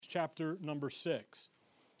chapter number 6.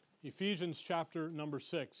 Ephesians chapter number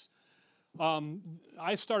 6.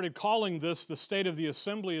 I started calling this the State of the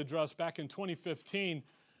Assembly Address back in 2015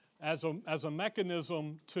 as a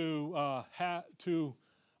mechanism to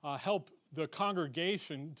help the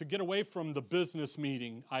congregation to get away from the business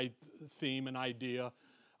meeting theme and idea.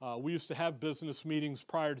 We used to have business meetings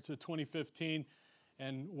prior to 2015,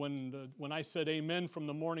 and when I said amen from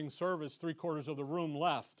the morning service, 3/4 of the room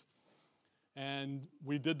left. And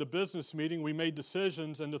we did the business meeting, we made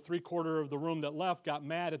decisions, and the 3/4 of the room that left got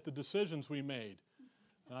mad at the decisions we made.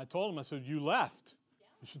 And I told them, I said, you left.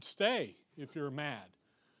 You should stay if you're mad.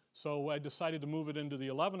 So I decided to move it into the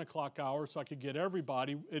 11 o'clock hour so I could get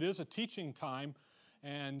everybody. It is a teaching time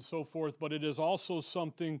and so forth, but it is also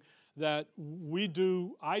something that we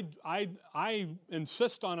do. I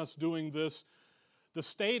insist on us doing this. The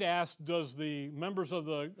state asked, does the members of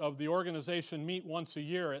the organization meet once a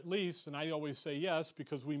year at least? And I always say yes,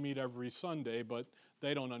 because we meet every Sunday, but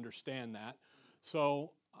they don't understand that.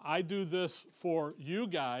 So I do this for you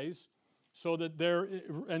guys so that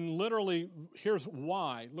and literally, here's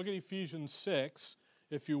why. Look at Ephesians 6,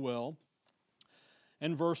 if you will,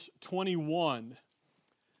 and verse 21.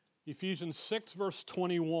 Ephesians 6, verse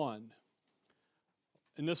 21.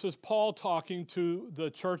 And this is Paul talking to the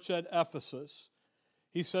church at Ephesus.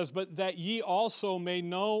 He says, but that ye also may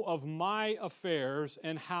know of my affairs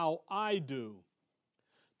and how I do.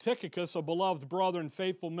 Tychicus, a beloved brother and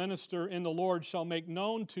faithful minister in the Lord, shall make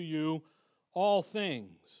known to you all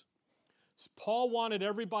things. Paul wanted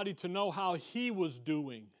everybody to know how he was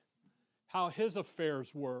doing, how his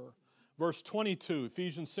affairs were. Verse 22,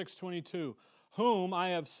 Ephesians 6:22, whom I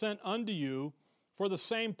have sent unto you for the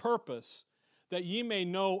same purpose, that ye may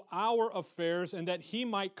know our affairs and that he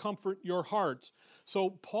might comfort your hearts.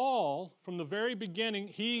 So Paul, from the very beginning,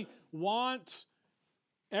 he wants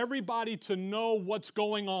everybody to know what's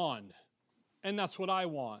going on. And that's what I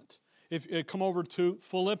want. Come over to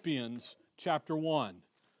Philippians chapter 1.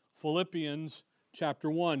 Philippians chapter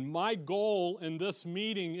 1. My goal in this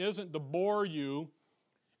meeting isn't to bore you.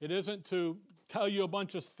 It isn't to tell you a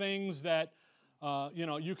bunch of things that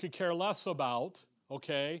you could care less about,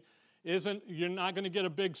 okay? You're not going to get a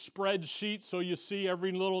big spreadsheet so you see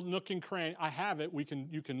every little nook and cranny. I have it.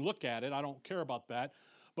 You can look at it. I don't care about that.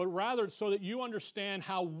 But rather so that you understand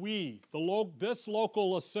how this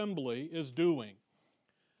local assembly is doing.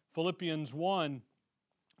 Philippians 1,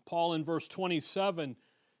 Paul in verse 27,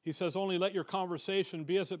 he says, only let your conversation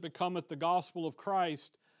be as it becometh the gospel of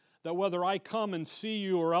Christ, that whether I come and see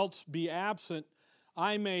you or else be absent,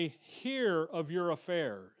 I may hear of your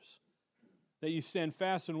affairs. That you stand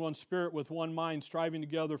fast in one spirit with one mind, striving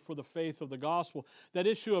together for the faith of the gospel. That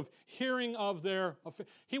issue of hearing of their affairs.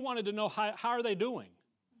 He wanted to know how are they doing.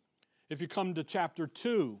 If you come to chapter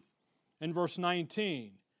 2 and verse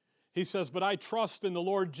 19, he says, but I trust in the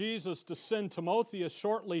Lord Jesus to send Timotheus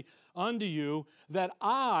shortly unto you, that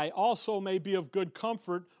I also may be of good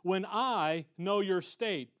comfort when I know your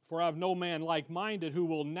state. For I have no man like-minded who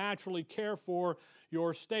will naturally care for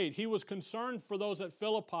your state. He was concerned for those at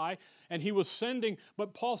Philippi, and he was sending,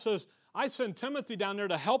 but Paul says, I send Timothy down there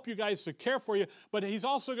to help you guys to care for you, but he's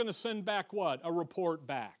also going to send back what? A report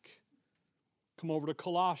back. Come over to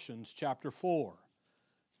Colossians chapter 4.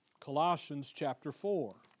 Colossians chapter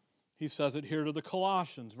 4. He says it here to the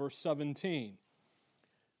Colossians, verse 17.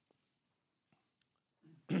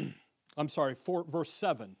 Verse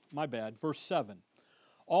 7. My bad, verse 7.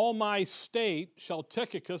 All my state shall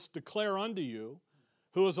Tychicus declare unto you,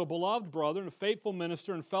 who is a beloved brother and a faithful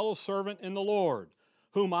minister and fellow servant in the Lord,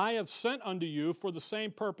 whom I have sent unto you for the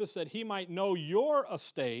same purpose, that he might know your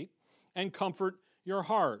estate and comfort your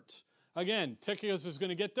hearts. Again, Tychicus is going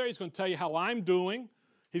to get there. He's going to tell you how I'm doing.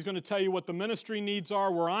 He's going to tell you what the ministry needs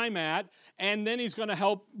are, where I'm at, and then he's going to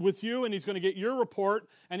help with you, and he's going to get your report,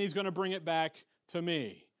 and he's going to bring it back to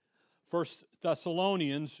me. 1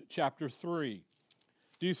 Thessalonians chapter 3.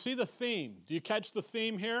 Do you see the theme? Do you catch the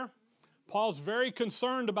theme here? Paul's very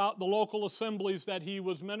concerned about the local assemblies that he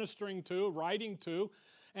was ministering to, writing to.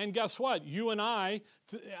 And guess what? You and I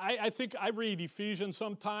think I read Ephesians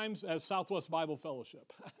sometimes as Southwest Bible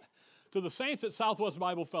Fellowship. To the saints at Southwest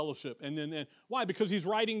Bible Fellowship. And why? Because he's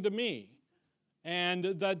writing to me. And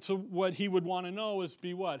that's what he would want to know is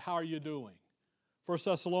be what? How are you doing? 1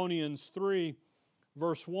 Thessalonians 3,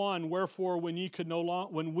 verse 1, wherefore when we could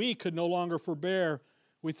no longer forbear,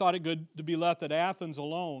 we thought it good to be left at Athens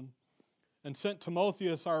alone, and sent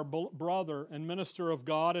Timotheus, our brother and minister of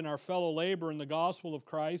God, and our fellow laborer in the gospel of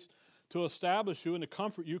Christ, to establish you and to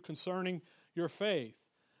comfort you concerning your faith,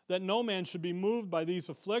 that no man should be moved by these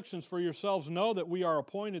afflictions, for yourselves know that we are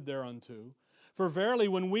appointed thereunto. For verily,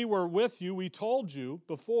 when we were with you, we told you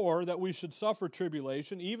before that we should suffer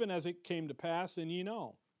tribulation, even as it came to pass, and ye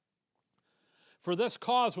know. For this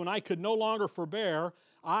cause, when I could no longer forbear,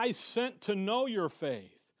 I sent to know your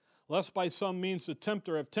faith, lest by some means the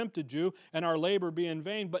tempter have tempted you, and our labor be in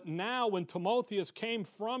vain. But now when Timotheus came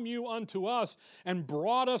from you unto us, and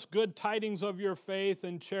brought us good tidings of your faith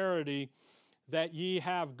and charity, that ye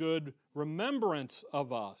have good remembrance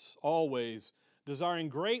of us always, desiring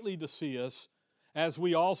greatly to see us, as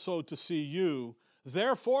we also to see you.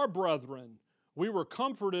 Therefore, brethren, we were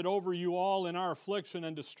comforted over you all in our affliction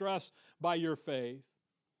and distress by your faith.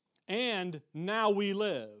 And now we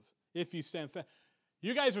live, if ye stand fast.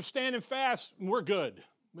 You guys are standing fast, and we're good.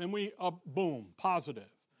 And we, boom, positive.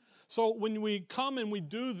 So when we come and we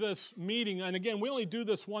do this meeting, and again, we only do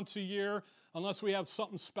this once a year, unless we have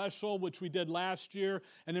something special, which we did last year,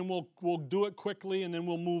 and then we'll do it quickly, and then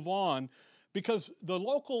we'll move on. Because the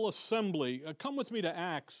local assembly, come with me to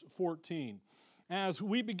Acts 14. As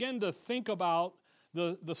we begin to think about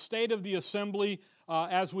the state of the assembly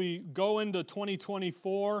as we go into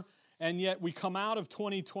 2024, and yet we come out of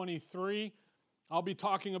 2023, I'll be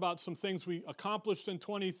talking about some things we accomplished in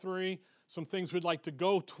 23, some things we'd like to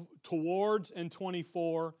go towards in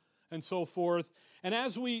 24, and so forth. And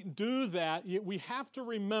as we do that, we have to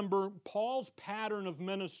remember Paul's pattern of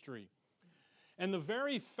ministry. And the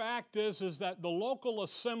very fact is that the local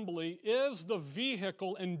assembly is the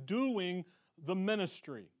vehicle in doing the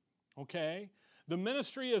ministry, okay? The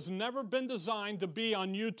ministry has never been designed to be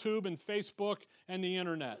on YouTube and Facebook and the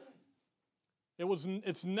internet.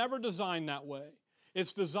 It's never designed that way.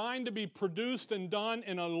 It's designed to be produced and done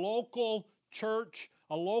in a local church,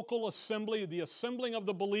 a local assembly, the assembling of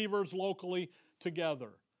the believers locally together.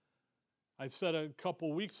 I said a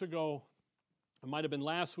couple weeks ago, it might have been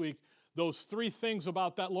last week, those three things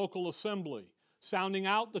about that local assembly: sounding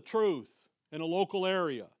out the truth in a local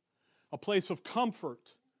area, a place of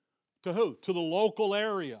comfort to who? To the local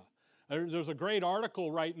area. There's a great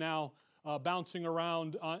article right now bouncing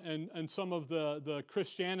around in some of the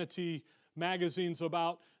Christianity magazines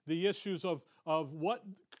about the issues of what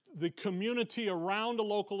the community around a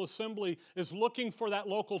local assembly is looking for that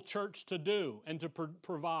local church to do and to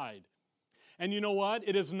provide. And you know what?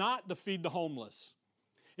 It is not to feed the homeless.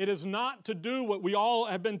 It is not to do what we all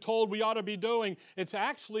have been told we ought to be doing. It's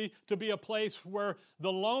actually to be a place where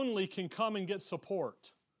the lonely can come and get support.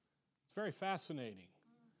 It's very fascinating.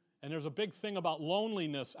 And there's a big thing about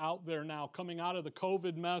loneliness out there now, coming out of the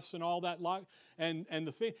COVID mess and all that. And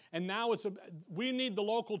now we need the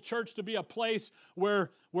local church to be a place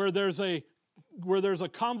where there's a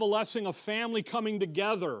convalescing of family coming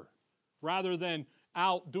together, rather than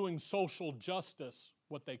out doing social justice,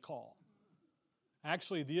 what they call.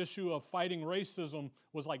 Actually, the issue of fighting racism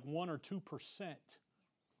was like 1 or 2%.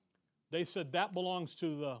 They said that belongs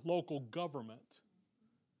to the local government.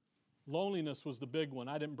 Loneliness was the big one.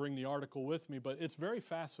 I didn't bring the article with me, but it's very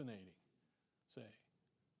fascinating.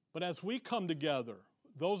 But as we come together,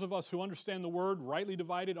 those of us who understand the Word, rightly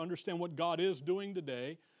divided, understand what God is doing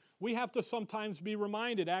today, we have to sometimes be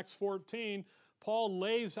reminded. Acts 14, Paul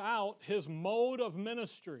lays out his mode of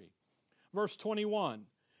ministry. Verse 21,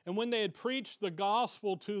 and when they had preached the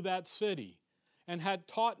gospel to that city and had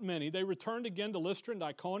taught many, they returned again to Lystra and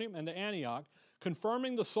Iconium and to Antioch,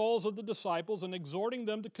 confirming the souls of the disciples and exhorting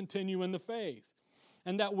them to continue in the faith,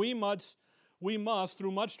 and that we must, through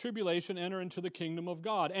much tribulation, enter into the kingdom of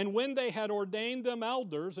God. And when they had ordained them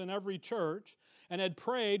elders in every church and had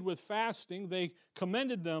prayed with fasting, they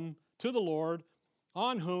commended them to the Lord,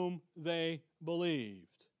 on whom they believed.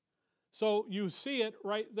 So you see it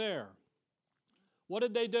right there. What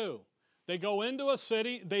did they do? They go into a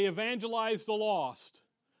city, they evangelize the lost.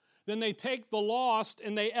 Then they take the lost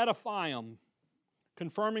and they edify them,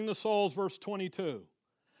 confirming the souls, verse 22.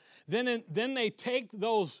 Then they take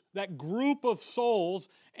that group of souls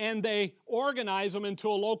and they organize them into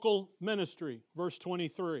a local ministry, verse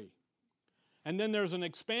 23. And then there's an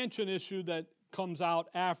expansion issue that comes out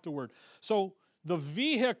afterward. So the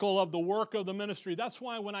vehicle of the work of the ministry, that's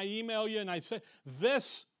why when I email you and I say,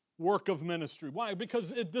 this work of ministry. Why?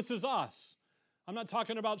 Because this is us. I'm not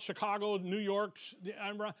talking about Chicago, New York.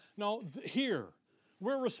 No, here.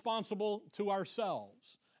 We're responsible to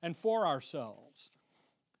ourselves and for ourselves.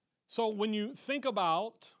 So when you think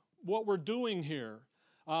about what we're doing here,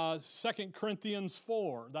 2 Corinthians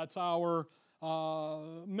 4, that's our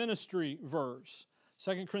ministry verse.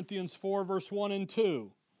 2 Corinthians 4, verse 1 and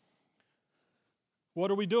 2.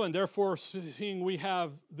 What are we doing? Therefore, seeing we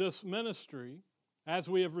have this ministry, as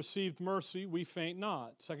we have received mercy, we faint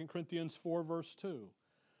not. 2 Corinthians 4, verse 2.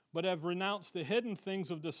 but have renounced the hidden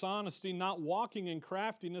things of dishonesty, not walking in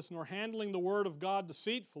craftiness, nor handling the word of God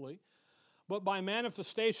deceitfully, but by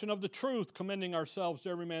manifestation of the truth, commending ourselves to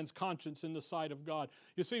every man's conscience in the sight of God.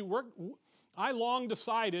 You see, I long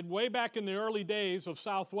decided way back in the early days of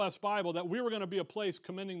Southwest Bible that we were going to be a place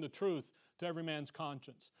commending the truth to every man's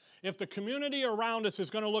conscience. If the community around us is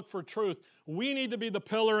going to look for truth, we need to be the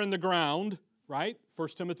pillar in the ground, right? 1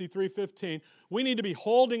 Timothy 3:15. We need to be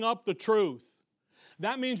holding up the truth.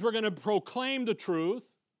 That means we're going to proclaim the truth.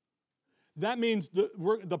 That means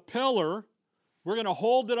the pillar, we're going to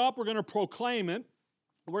hold it up, we're going to proclaim it,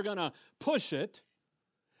 we're going to push it.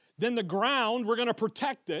 Then the ground, we're going to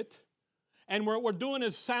protect it. And what we're doing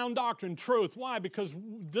is sound doctrine, truth. Why? Because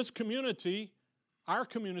this community,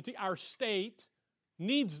 our state,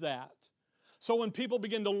 needs that. So when people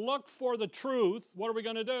begin to look for the truth, what are we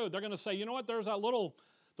going to do? They're going to say, you know what, there's the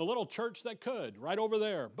little church that could, right over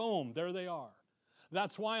there. Boom, there they are.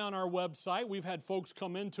 That's why on our website we've had folks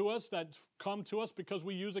come to us because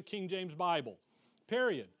we use a King James Bible,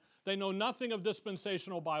 period. They know nothing of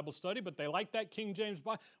dispensational Bible study, but they like that King James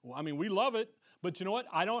Bible. Well, I mean, we love it, but you know what?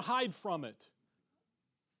 I don't hide from it.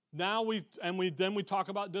 Now we talk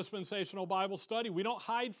about dispensational Bible study. We don't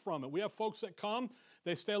hide from it. We have folks that come,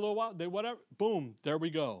 they stay a little while, they whatever, boom, there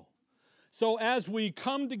we go. So as we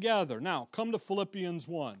come together, now come to Philippians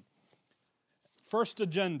 1. First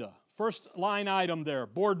agenda, first line item there,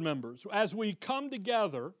 board members. As we come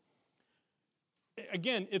together,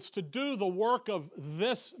 again, it's to do the work of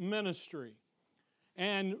this ministry.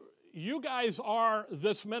 And you guys are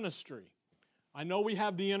this ministry. I know we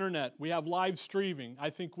have the internet. We have live streaming. I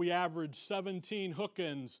think we averaged 17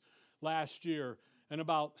 hook-ins last year and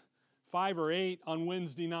about 5 or 8 on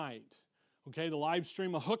Wednesday night. Okay, the live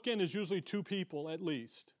stream, a hook-in is usually 2 people at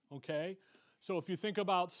least. Okay, so if you think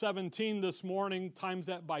about 17 this morning, times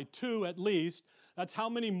that by 2 at least, that's how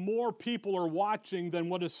many more people are watching than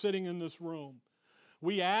what is sitting in this room.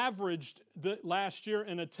 We averaged last year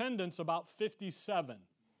in attendance about 57.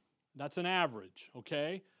 That's an average,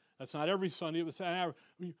 okay? That's not every Sunday. It was an average.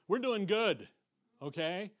 We're doing good,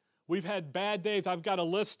 okay? We've had bad days. I've got a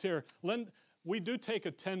list here. We do take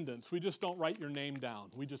attendance. We just don't write your name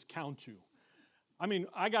down. We just count you. I mean,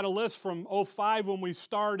 I got a list from 2005 when we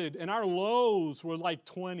started, and our lows were like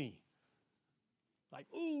 20. Like,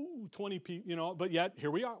 ooh, 20 people, you know, but yet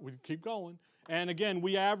here we are. We keep going. And again,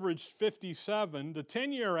 we averaged 57. The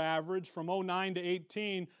 10-year average from 2009 to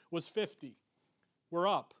 18 was 50. We're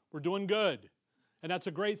up. We're doing good. And that's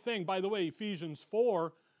a great thing. By the way, Ephesians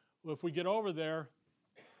 4, if we get over there,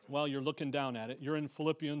 well, you're looking down at it. You're in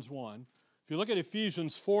Philippians 1. If you look at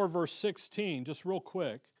Ephesians 4, verse 16, just real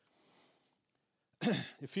quick.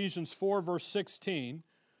 Ephesians 4, verse 16,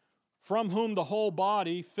 from whom the whole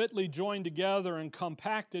body, fitly joined together and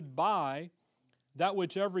compacted by that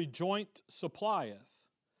which every joint supplieth,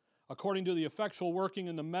 according to the effectual working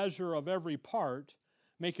in the measure of every part,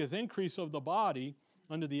 maketh increase of the body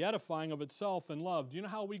unto the edifying of itself in love. Do you know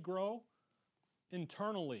how we grow?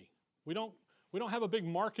 Internally. We don't have a big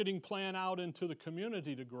marketing plan out into the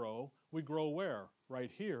community to grow. We grow where?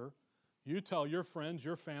 Right here. You tell your friends,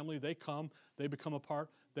 your family, they come, they become a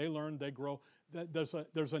part, they learn, they grow.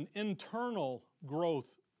 There's an internal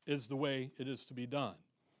growth is the way it is to be done.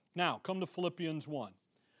 Now, come to Philippians 1.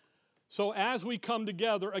 So as we come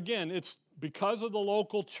together, again, it's because of the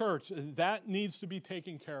local church, that needs to be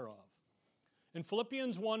taken care of. In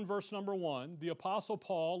Philippians 1, verse number 1, the Apostle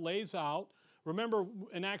Paul lays out, remember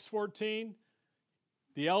in Acts 14,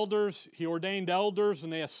 the elders, he ordained elders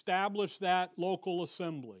and they established that local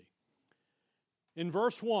assembly. In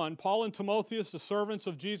verse 1, Paul and Timotheus, the servants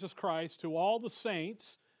of Jesus Christ, to all the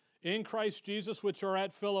saints in Christ Jesus which are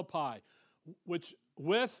at Philippi, which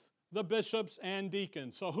with the bishops and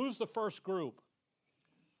deacons. So who's the first group?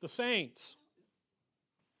 The saints.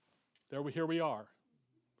 Here we are.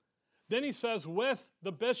 Then he says, with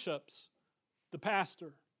the bishops, the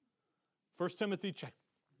pastor. 1 Timothy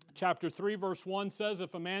chapter 3, verse 1 says,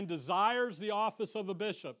 if a man desires the office of a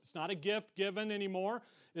bishop, it's not a gift given anymore,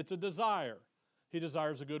 it's a desire. He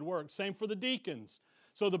desires a good work. Same for the deacons.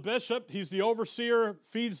 So the bishop, he's the overseer,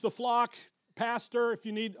 feeds the flock, pastor, if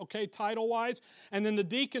you need, okay, title-wise. And then the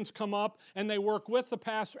deacons come up and they work with the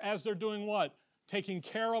pastor as they're doing what? Taking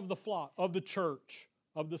care of the flock, of the church,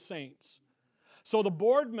 of the saints. So the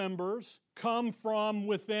board members come from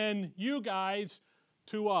within you guys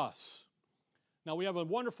to us. Now we have a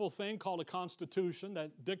wonderful thing called a constitution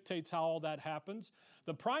that dictates how all that happens.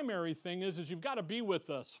 The primary thing is you've got to be with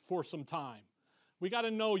us for some time. We got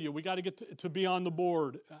to know you. We got to get to be on the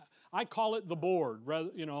board. I call it the board. Rather,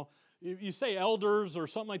 you know, if you say elders or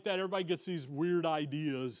something like that, everybody gets these weird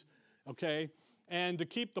ideas, okay? And to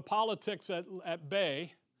keep the politics at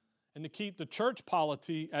bay and to keep the church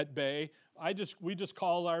polity at bay, we just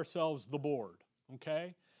call ourselves the board,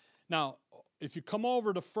 okay? Now, if you come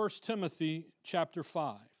over to 1 Timothy chapter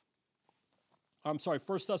 5, I'm sorry,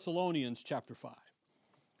 1 Thessalonians chapter 5.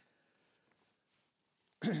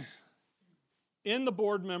 In the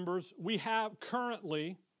board members, we have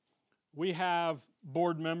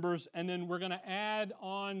board members, and then we're going to add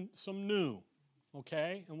on some new,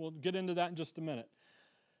 okay? And we'll get into that in just a minute.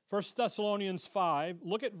 1 Thessalonians 5,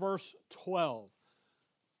 look at verse 12.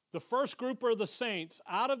 The first group are the saints.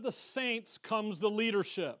 Out of the saints comes the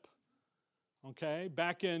leadership. Okay,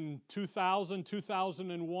 back in 2000,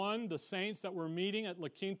 2001, the saints that were meeting at La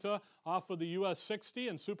Quinta off of the US 60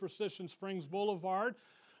 and Superstition Springs Boulevard,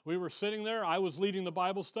 we were sitting there. I was leading the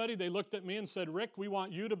Bible study. They looked at me and said, "Rick, we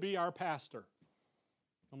want you to be our pastor."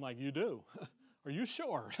 I'm like, "You do? Are you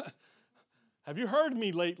sure? Have you heard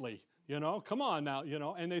me lately? Come on now,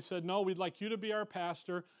 And they said, "No, we'd like you to be our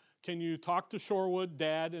pastor. Can you talk to Shorewood,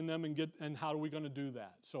 Dad, and them and how are we going to do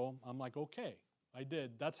that?" So I'm like, "Okay." I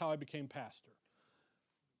did. That's how I became pastor.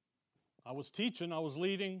 I was teaching, I was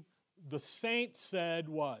leading. The saints said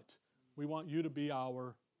what? "We want you to be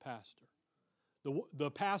our pastor."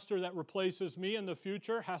 The pastor that replaces me in the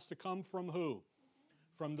future has to come from who?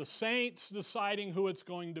 From the saints deciding who it's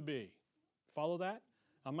going to be. Follow that?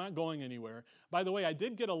 I'm not going anywhere. By the way, I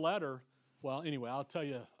did get a letter. Well, anyway, I'll tell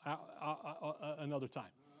you another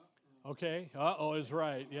time. Okay? Uh-oh is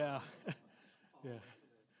right. Yeah. Yeah.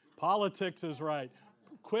 Politics is right.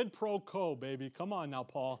 Quid pro quo, baby. Come on now,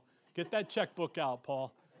 Paul. Get that checkbook out,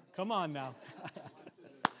 Paul. Come on now.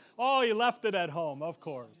 Oh, he left it at home, of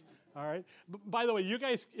course. All right. By the way, you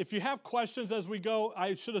guys, if you have questions as we go,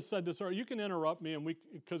 I should have said this earlier. You can interrupt me,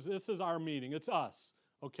 because this is our meeting. It's us,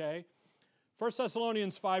 okay? 1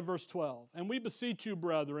 Thessalonians 5, verse 12. "And we beseech you,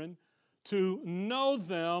 brethren, to know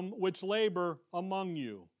them which labor among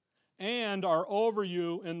you, and are over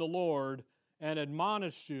you in the Lord, and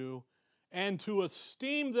admonish you, and to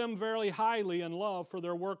esteem them very highly in love for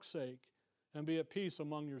their work's sake, and be at peace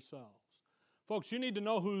among yourselves." Folks, you need to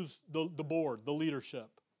know who's the board, the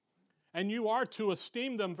leadership. And you are to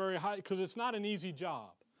esteem them very highly, because it's not an easy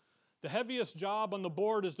job. The heaviest job on the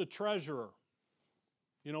board is the treasurer.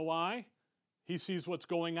 You know why? He sees what's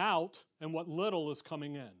going out and what little is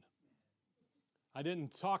coming in. I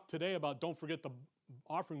didn't talk today about, don't forget the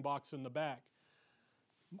offering box in the back.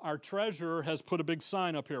 Our treasurer has put a big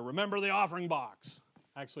sign up here. Remember the offering box.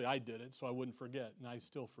 Actually, I did it so I wouldn't forget, and I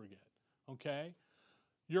still forget. Okay?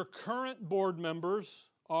 Your current board members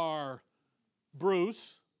are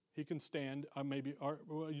Bruce. He can stand, maybe, or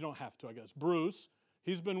well, you don't have to, I guess. Bruce.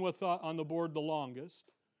 He's been with on the board the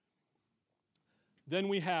longest. Then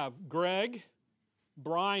we have Greg,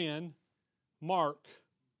 Brian, Mark.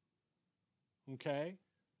 Okay?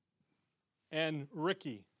 And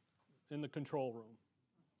Ricky in the control room.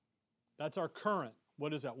 That's our current.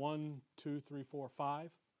 What is that? 1, 2, 3, 4,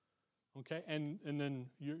 5. Okay, and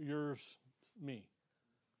then yours, me.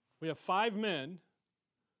 We have 5 men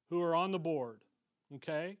who are on the board.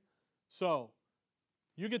 Okay, so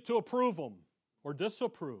you get to approve them or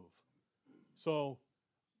disapprove. So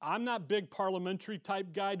I'm not big parliamentary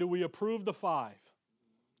type guy. Do we approve the 5?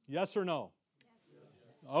 Yes or no?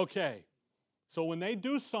 Yes. Okay. So when they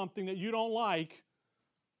do something that you don't like,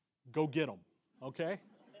 go get them. Okay.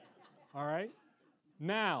 All right?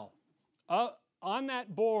 Now, on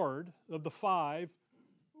that board of the 5,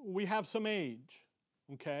 we have some age,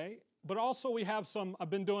 okay? But also we have some, I've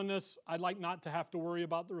been doing this, I'd like not to have to worry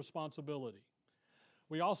about the responsibility.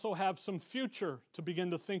 We also have some future to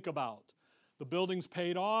begin to think about. The building's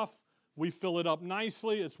paid off, we fill it up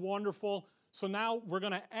nicely, it's wonderful. So now we're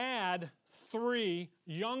going to add 3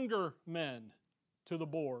 younger men to the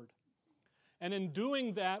board. And in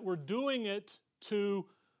doing that, we're doing it to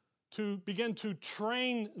begin to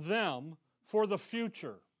train them for the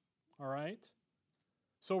future, all right?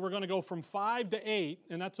 So we're going to go from 5 to 8,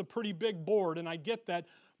 and that's a pretty big board, and I get that.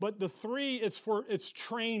 But the 3 it's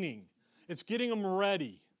training. It's getting them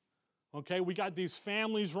ready, okay? We got these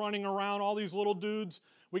families running around, all these little dudes.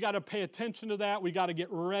 We got to pay attention to that. We got to get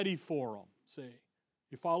ready for them, see?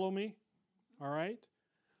 You follow me? All right?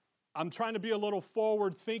 I'm trying to be a little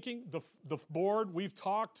forward thinking. The board, we've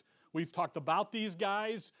talked about these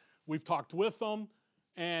guys. We've talked with them,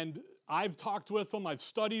 and I've talked with them. I've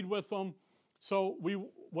studied with them. So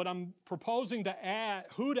what I'm proposing to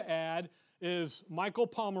add is Michael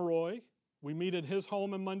Pomeroy. We meet at his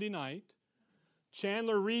home on Monday night.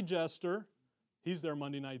 Chandler Regester, he's there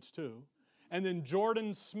Monday nights too. And then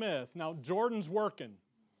Jordan Smith. Now, Jordan's working.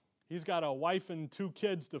 He's got a wife and 2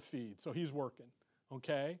 kids to feed, so he's working,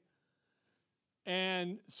 okay?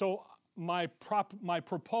 And so my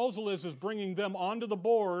proposal is bringing them onto the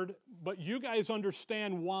board, but you guys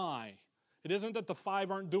understand why. It isn't that the 5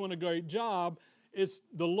 aren't doing a great job, it's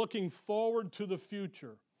the looking forward to the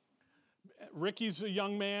future. Ricky's a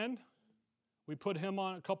young man. We put him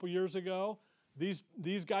on a couple years ago.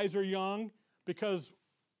 These guys are young because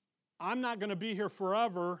I'm not going to be here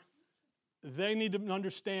forever. They need to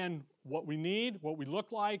understand what we need, what we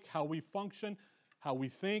look like, how we function, how we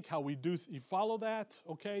think, how we do. You follow that?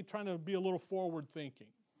 Okay? Trying to be a little forward thinking.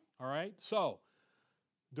 All right? So,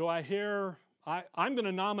 do I hear... I'm going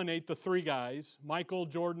to nominate the 3 guys, Michael,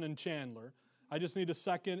 Jordan, and Chandler. I just need a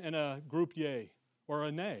second and a group yay or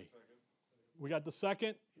a nay. We got the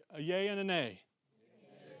second, a yay and a nay.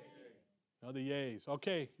 No, the yays.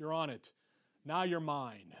 Okay, you're on it. Now you're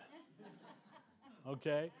mine.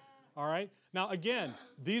 Okay? All right? Now, again,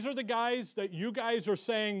 these are the guys that you guys are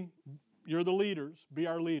saying, you're the leaders, be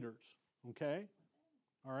our leaders. Okay?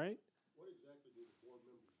 All right? What exactly do the board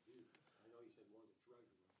members do? I know you said one of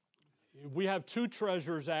the treasurers. We have 2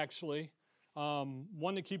 treasurers, actually.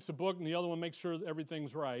 One that keeps a book, and the other one makes sure that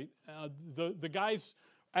everything's right. The guys,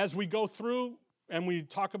 as we go through and we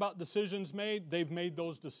talk about decisions made, they've made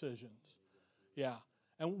those decisions. Yeah.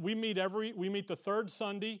 And we meet the 3rd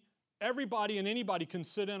Sunday. Everybody and anybody can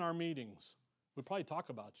sit in our meetings. We probably talk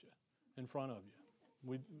about you in front of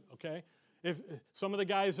you. Okay? If some of the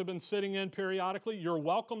guys have been sitting in periodically, you're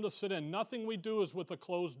welcome to sit in. Nothing we do is with a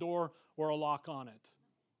closed door or a lock on it.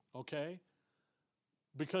 Okay?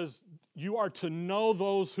 Because you are to know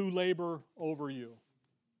those who labor over you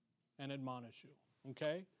and admonish you.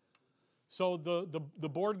 Okay? So the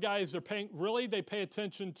board guys, they pay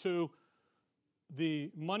attention to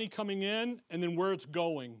the money coming in and then where it's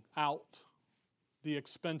going out, the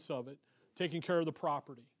expense of it, taking care of the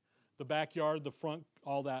property, the backyard, the front,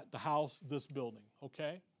 all that, the house, this building.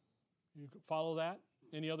 Okay? You follow that?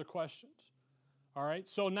 Any other questions? All right.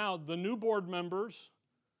 So now the new board members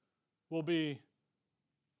will be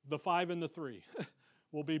the 5 and the 3.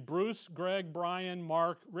 Will be Bruce, Greg, Brian,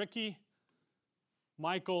 Mark, Ricky,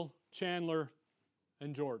 Michael, Chandler,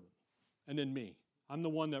 and Jordan. And then me. I'm the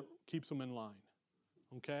one that keeps them in line.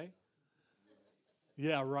 Okay?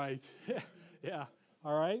 Yeah, right. Yeah.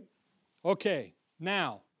 All right? Okay.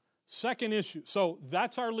 Now, second issue. So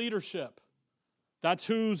that's our leadership. That's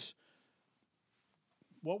who's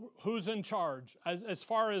in charge as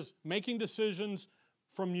far as making decisions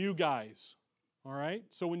from you guys. All right?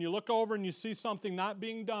 So when you look over and you see something not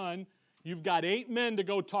being done, you've got 8 men to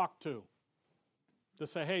go talk to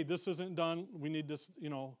say, hey, this isn't done. We need this,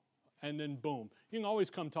 and then boom. You can always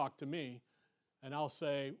come talk to me, and I'll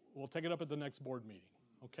say, we'll take it up at the next board meeting,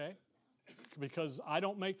 okay? Because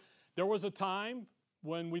there was a time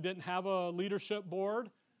when we didn't have a leadership board,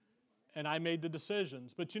 and I made the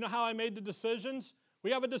decisions. But you know how I made the decisions? We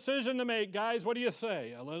have a decision to make, guys. What do you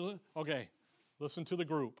say? Okay, listen to the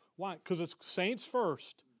group. Why? Because it's saints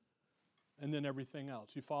first, and then everything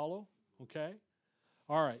else. You follow? Okay?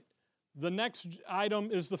 All right. The next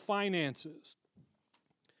item is the finances.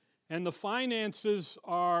 And the finances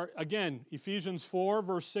are, again, Ephesians 4,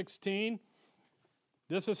 verse 16.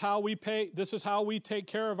 This is how we pay, this is how we take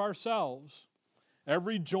care of ourselves.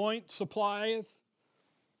 Every joint supplieth.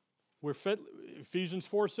 We're fit, Ephesians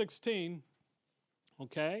 4:16.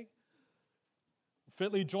 Okay?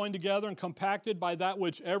 Fitly joined together and compacted by that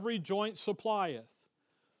which every joint supplieth.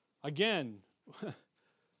 Again,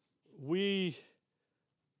 we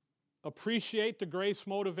appreciate the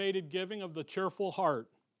grace-motivated giving of the cheerful heart.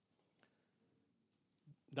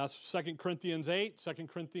 That's 2 Corinthians 8, 2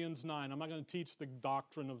 Corinthians 9. I'm not going to teach the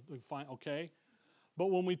doctrine of okay? But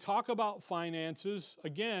when we talk about finances,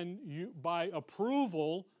 again, by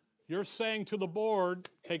approval, you're saying to the board,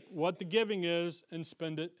 take what the giving is and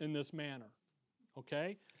spend it in this manner.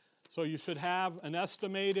 Okay? So you should have an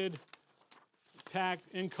estimated tax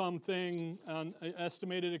income thing, an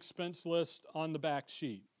estimated expense list on the back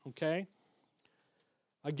sheet. Okay?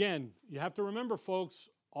 Again, you have to remember, folks,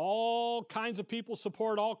 all kinds of people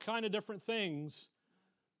support all kinds of different things.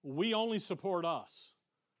 We only support us.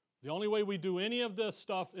 The only way we do any of this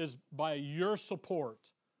stuff is by your support.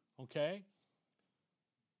 Okay?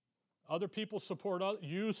 Other people support us.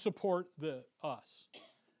 You support us.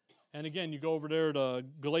 And again, you go over there to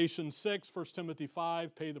Galatians 6, 1 Timothy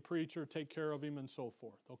 5, pay the preacher, take care of him, and so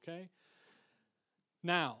forth. Okay?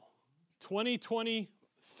 Now,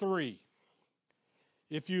 2023.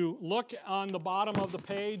 If you look on the bottom of the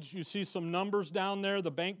page, you see some numbers down there,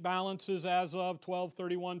 the bank balances as of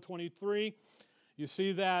 12/31/23. You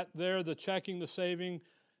see that there, the checking, the saving.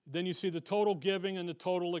 Then you see the total giving and the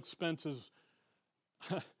total expenses.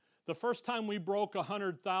 The first time we broke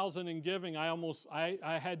 100,000 in giving, I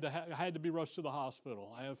had to be rushed to the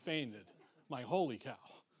hospital. I have fainted. I'm like, holy cow.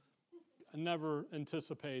 I never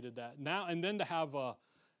anticipated that. Now and then to have a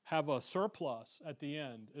surplus at the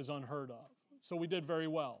end is unheard of. So we did very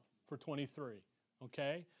well for 23,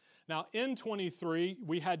 okay? Now in 23,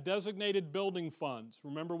 we had designated building funds.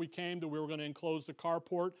 Remember we were going to enclose the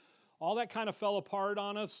carport. All that kind of fell apart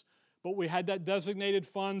on us, but we had that designated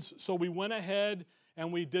funds, so we went ahead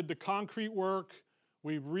and we did the concrete work.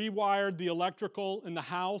 We rewired the electrical in the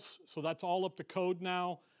house, so that's all up to code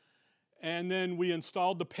now. And then we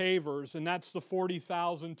installed the pavers, and that's the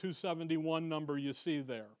 $40,271 number you see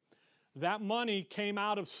there. That money came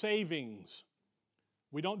out of savings.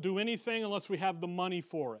 We don't do anything unless we have the money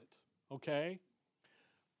for it, okay?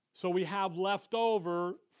 So we have left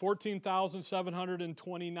over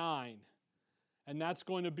 $14,729, and that's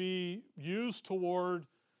going to be used toward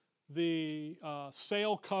the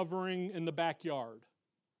sail covering in the backyard,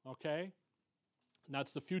 okay? And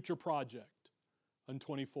that's the future project in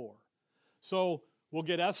 24. So we'll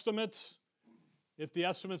get estimates. If the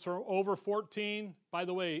estimates are over 14, by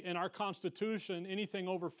the way, in our Constitution, anything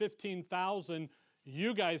over 15,000,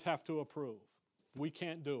 you guys have to approve. We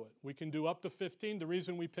can't do it. We can do up to 15. The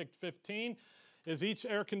reason we picked 15 is each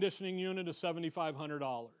air conditioning unit is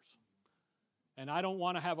 $7,500. And I don't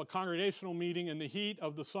want to have a congregational meeting in the heat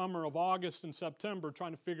of the summer of August and September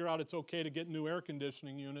trying to figure out it's okay to get new air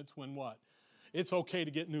conditioning units when what? It's okay to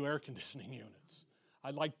get new air conditioning units.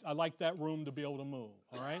 I like that room to be able to move,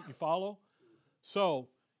 all right? You follow? So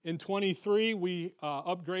in 23, we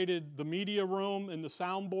upgraded the media room and the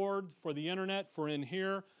soundboard for the internet for in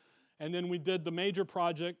here. And then we did the major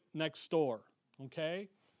project next door, okay?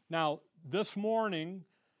 Now, this morning,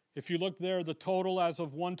 if you look there, the total as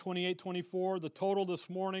of 1/28/24, the total this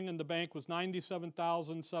morning in the bank was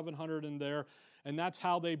 $97,700 in there, and that's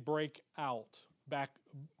how they break out, back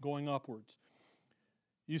going upwards.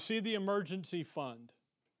 You see the emergency fund.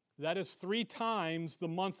 That is 3 times the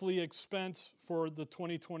monthly expense for the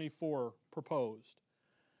 2024 proposed.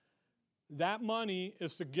 That money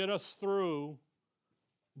is to get us through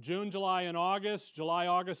June, July, and August, July,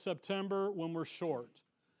 August, September, when we're short.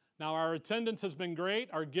 Now, our attendance has been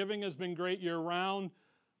great. Our giving has been great year-round,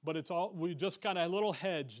 but we just got a little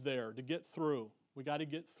hedge there to get through. We got to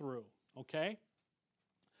get through, okay?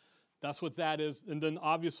 That's what that is. And then,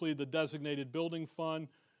 obviously, the designated building fund.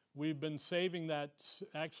 We've been saving that.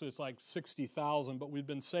 Actually, it's like 60,000, but we've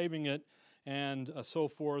been saving it and so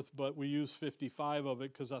forth, but we used 55 of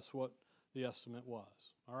it because that's what the estimate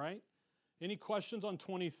was, all right? Any questions on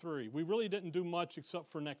 23? We really didn't do much except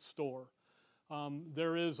for next door.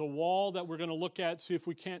 There is a wall that we're going to look at, see if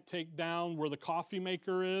we can't take down where the coffee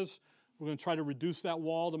maker is. We're going to try to reduce that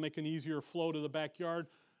wall to make an easier flow to the backyard.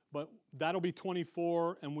 But that'll be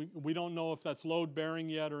 24, and we don't know if that's load-bearing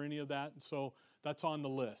yet or any of that. So that's on the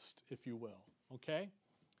list, if you will. Okay?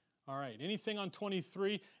 All right. Anything on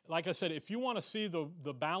 23? Like I said, if you want to see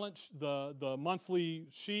the balance, the monthly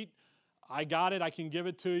sheet, I got it. I can give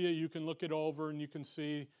it to you. You can look it over, and you can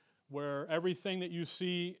see where everything that you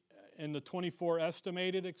see in the 24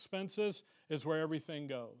 estimated expenses is where everything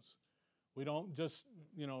goes. We don't just,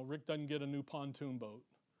 Rick doesn't get a new pontoon boat.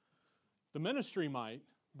 The ministry might,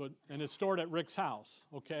 and it's stored at Rick's house,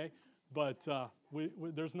 okay? But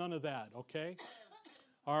there's none of that, okay?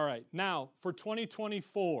 All right. Now, for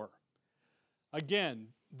 2024,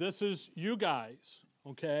 again, this is you guys,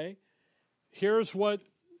 okay? Here's what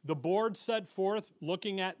the board set forth,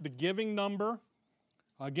 looking at the giving number.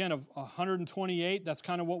 Again, of 128, that's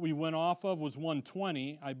kind of what we went off of, was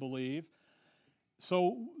 120, I believe.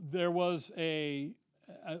 So there was an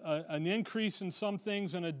increase in some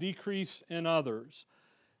things and a decrease in others.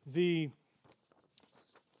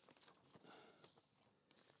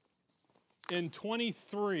 In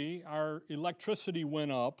 23, our electricity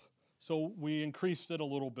went up, so we increased it a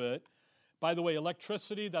little bit. By the way,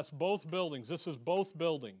 electricity, that's both buildings. This is both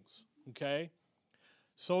buildings, okay?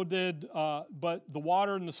 So but the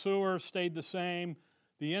water and the sewer stayed the same.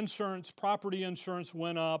 The insurance, property insurance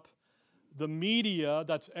went up. The media,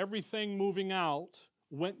 that's everything moving out,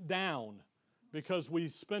 went down because we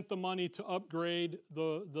spent the money to upgrade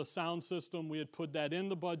the sound system. We had put that in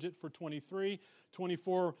the budget for 23.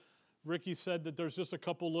 24, Ricky said that there's just a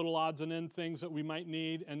couple little odds and end things that we might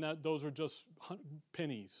need, and that those are just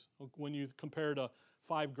pennies when you compare to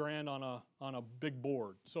 $5,000 on a big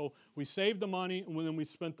board. So we saved the money, and then we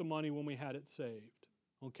spent the money when we had it saved,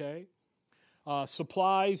 okay?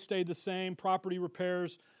 Supplies stayed the same, property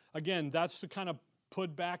repairs. Again, that's to kind of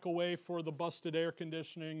put back away for the busted air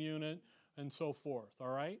conditioning unit and so forth, all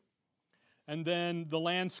right? And then the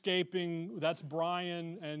landscaping, that's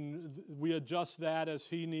Brian, and we adjust that as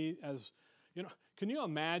he need, as, you know, can you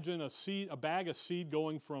imagine a bag of seed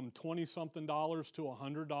going from 20-something dollars to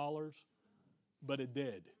 $100? But it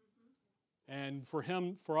did. And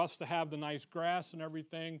for us to have the nice grass and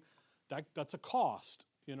everything, that's a cost,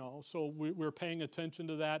 you know. So we're paying attention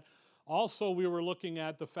to that. Also, we were looking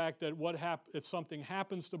at the fact that if something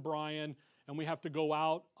happens to Brian and we have to go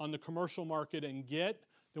out on the commercial market and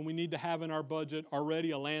then we need to have in our budget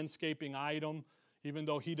already a landscaping item, even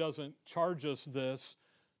though he doesn't charge us this.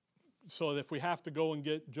 So if we have to go and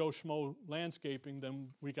get Joe Schmo landscaping, then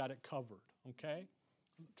we got it covered, okay?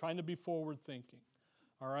 Trying to be forward thinking,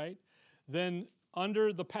 all right? Then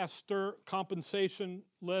under the pastor compensation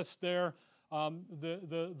list there,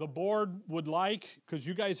 the board would like, because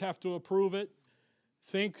you guys have to approve it,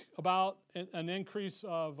 think about an increase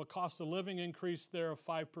of a cost of living increase there of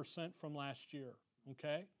 5% from last year,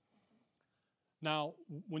 okay? Now,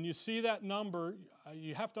 when you see that number,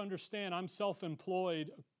 you have to understand I'm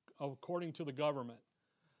self-employed according to the government.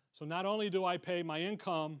 So not only do I pay my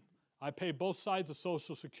income, I pay both sides of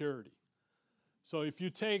Social Security. So if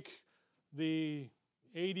you take the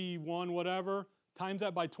 81 whatever, times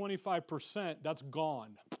that by 25%, that's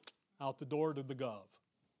gone out the door to the gov.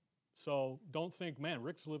 So don't think, man,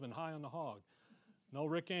 Rick's living high on the hog. No,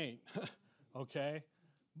 Rick ain't, okay?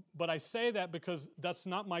 But I say that because that's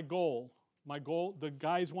not my goal. My goal, the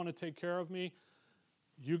guys want to take care of me.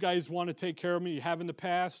 You guys want to take care of me. You have in the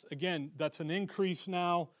past. Again, that's an increase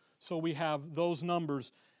now, so we have those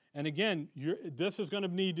numbers. And again, this is going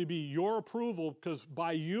to need to be your approval, because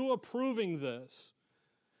by you approving this,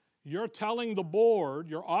 you're telling the board,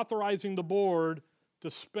 you're authorizing the board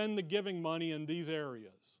to spend the giving money in these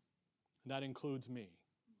areas. And that includes me,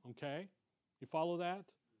 okay? You follow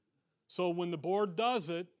that? So when the board does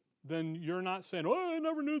it, then you're not saying, oh, I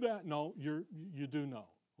never knew that. No, you do know,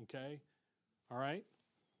 okay? All right?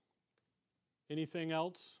 Anything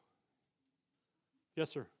else?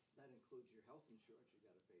 Yes, sir. That includes your health insurance you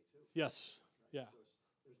gotta pay too. Yes, Right? yeah. So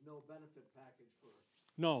there's no benefit package for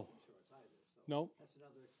No, insurance either, so. no, That's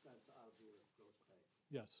another expense out of your gross pay.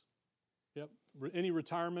 yes. Yep. Any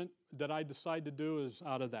retirement that I decide to do is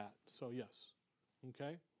out of that, so yes.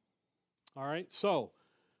 Okay? All right, so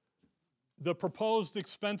the proposed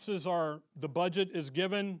expenses are, the budget is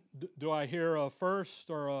given. Do I hear a first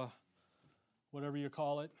or a, whatever you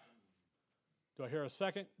call it? Do I hear a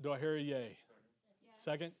second? Do I hear a yay?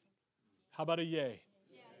 Second? How about a yay?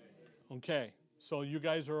 Okay, so you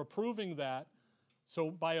guys are approving that. So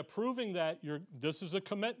by approving that, this is a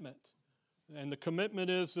commitment. And the commitment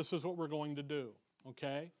is, this is what we're going to do,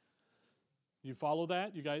 okay? You follow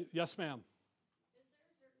that? You guys, yes, ma'am? Is there a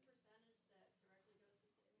certain percentage that directly goes to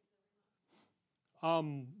savings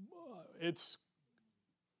every month? It's,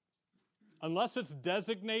 unless it's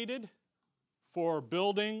designated for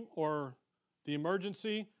building or the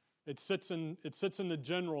emergency, it sits in the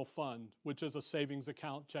general fund, which is a savings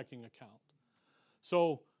account, checking account.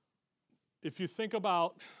 So if you think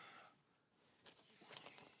about,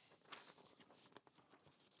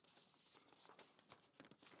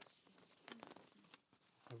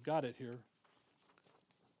 I've got it here.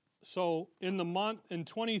 So in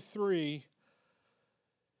 23,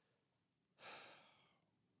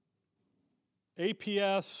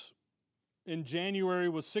 APS in January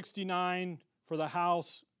was 69 for the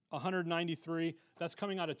house, 193. That's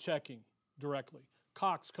coming out of checking directly.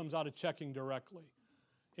 Cox comes out of checking directly.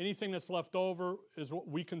 Anything that's left over is what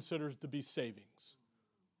we consider to be savings,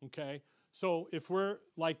 okay? So if we're,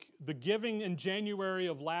 like, the giving in January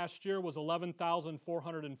of last year was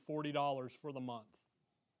 $11,440 for the month.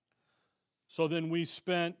 So then we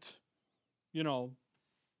spent, you know,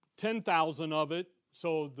 10,000 of it,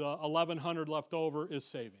 so the 1,100 left over is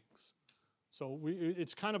savings. So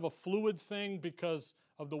it's kind of a fluid thing because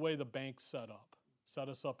of the way the bank set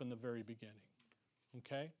us up in the very beginning.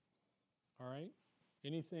 Okay? All right?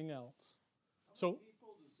 Anything else? How many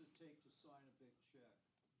people does it take to sign a big check?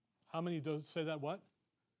 How many does say that what?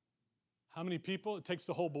 How many people? It takes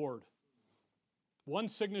the whole board. One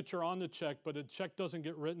signature on the check, but a check doesn't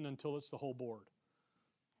get written until it's the whole board.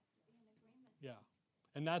 Yeah.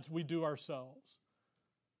 And that's we do ourselves.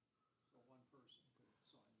 So one person could sign the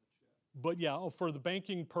check. But yeah, for the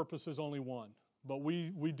banking purposes, only one. But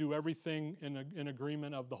we do everything in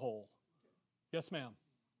agreement of the whole. Yes, ma'am.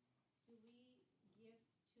 Do we give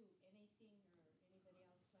to anything or anybody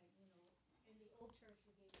else, like, you know, in the old church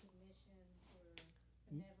we gave to missions or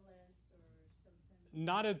benevolence or something?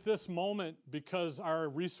 Not at this moment, because our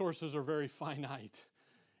resources are very finite.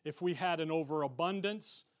 If we had an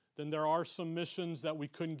overabundance, then there are some missions that we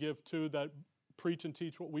couldn't give to that preach and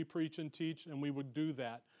teach what we preach and teach, and we would do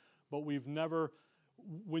that. But we've never,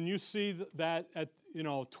 when you see that at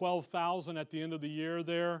 12,000 at the end of the year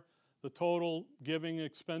there, the total giving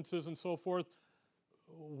expenses and so forth,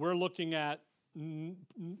 we're looking at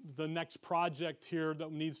the next project here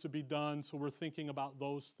that needs to be done, so we're thinking about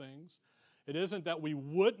those things. It isn't that we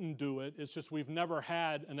wouldn't do it, it's just we've never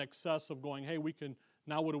had an excess of going, hey,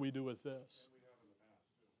 now what do we do with this?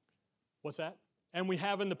 What's that? And we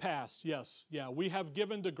have in the past, yes. Yeah, we have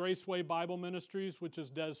given to Graceway Bible Ministries, which is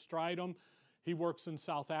Des Stridham. He works in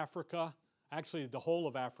South Africa, actually the whole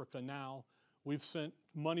of Africa now. We've sent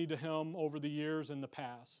money to him over the years in the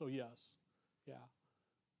past, so yes, yeah.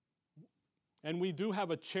 And we do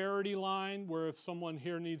have a charity line where if someone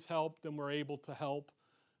here needs help, then we're able to help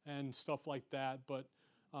and stuff like that. But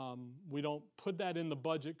we don't put that in the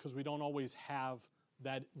budget because we don't always have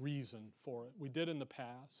that reason for it. We did in the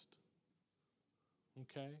past.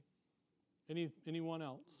 Okay? Anyone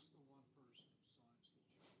else? Who's the one person who signs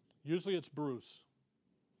the check? Usually it's Bruce.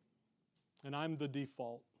 And I'm the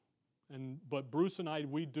default. But Bruce and I,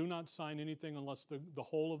 we do not sign anything unless the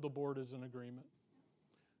whole of the board is in agreement,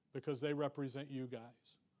 because they represent you guys.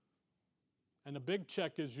 And a big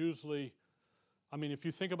check is usually, if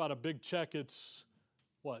you think about a big check, it's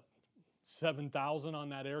what, $7,000 on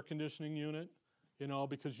that air conditioning unit,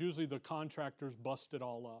 because usually the contractors bust it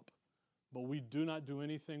all up. But we do not do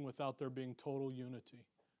anything without there being total unity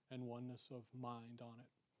and oneness of mind on it.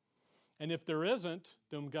 And if there isn't,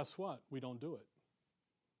 then guess what? We don't do it.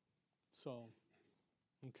 So,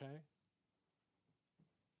 okay.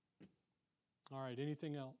 All right,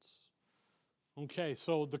 anything else? Okay,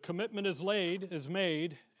 so the commitment is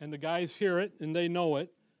made, and the guys hear it, and they know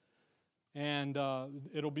it, and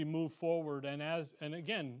it'll be moved forward. And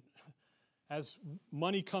again, as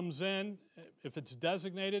money comes in, if it's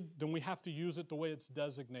designated, then we have to use it the way it's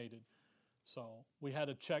designated. So we had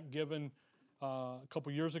a check given a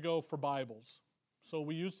couple years ago for Bibles. So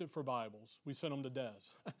we used it for Bibles. We sent them to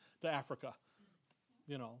Des, to Africa.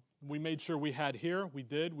 We made sure we had here. We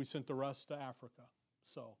did. We sent the rest to Africa.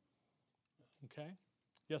 So, okay?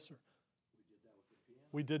 Yes, sir.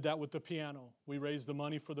 We did that with the piano. We raised the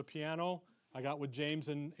money for the piano. I got with James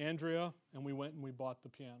and Andrea, and we went and we bought the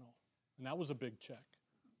piano. And that was a big check.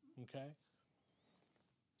 Okay?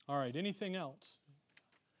 All right, anything else?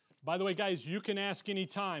 By the way, guys, you can ask any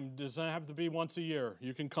time. It doesn't have to be once a year.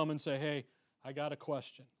 You can come and say, hey, I got a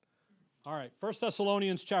question. All right, 1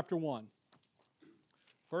 Thessalonians chapter 1.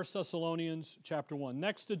 1 Thessalonians chapter 1.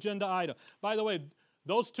 Next agenda item. By the way,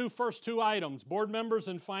 those first two items, board members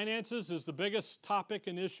and finances, is the biggest topic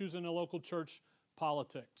and issues in the local church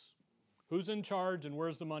politics. Who's in charge and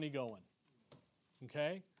where's the money going?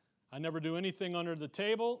 Okay? I never do anything under the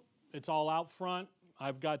table. It's all out front.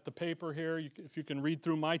 I've got the paper here. If you can read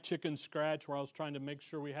through my chicken scratch where I was trying to make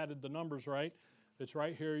sure we had the numbers right. It's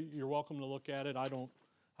right here. You're welcome to look at it. I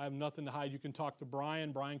have nothing to hide. You can talk to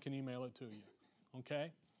Brian. Brian can email it to you.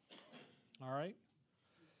 Okay? All right?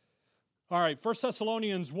 All right, 1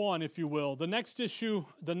 Thessalonians 1, if you will. The next issue,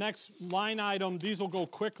 the next line item, these will go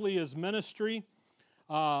quickly, is ministry.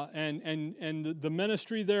 And the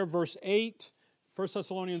ministry there, verse 8, 1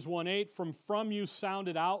 Thessalonians 1:8, from you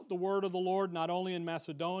sounded out the word of the Lord, not only in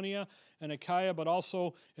Macedonia and Achaia, but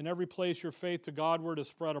also in every place your faith to Godward is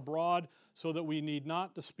spread abroad, so that we need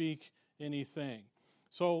not to speak anything.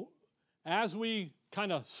 So as we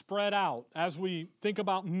kind of spread out, as we think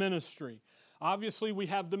about ministry, obviously we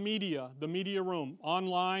have the media room,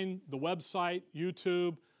 online, the website,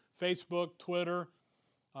 YouTube, Facebook, Twitter.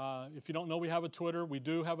 If you don't know we have a Twitter, we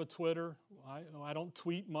do have a Twitter. I don't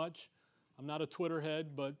tweet much. I'm not a Twitter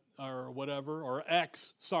head, or whatever, or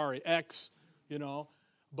X,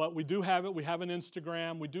 But we do have it. We have an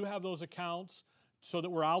Instagram. We do have those accounts so that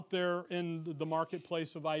we're out there in the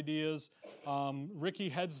marketplace of ideas. Ricky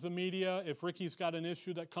heads the media. If Ricky's got an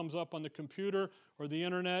issue that comes up on the computer or the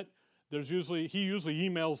internet, he usually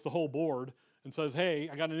emails the whole board and says, hey,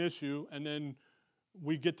 I got an issue, and then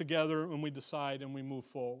we get together and we decide and we move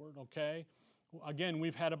forward, okay? Again,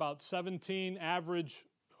 we've had about 17 average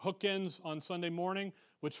hook-ins on Sunday morning,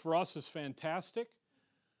 which for us is fantastic.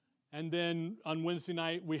 And then on Wednesday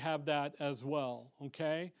night, we have that as well,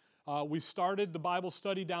 okay? We started the Bible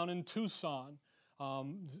study down in Tucson,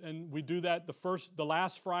 and we do that the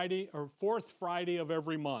last Friday or fourth Friday of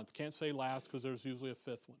every month. Can't say last because there's usually a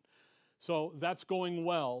fifth one. So that's going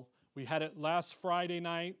well. We had it last Friday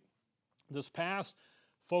night. This past,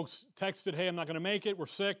 folks texted, hey, I'm not going to make it. We're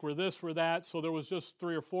sick. We're this, we're that. So there was just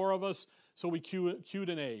 3 or 4 of us. So we queued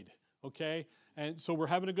an aid, okay? And so we're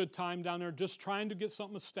having a good time down there, just trying to get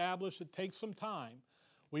something established. It takes some time.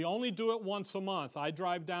 We only do it once a month. I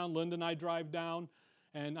drive down, Linda and I drive down,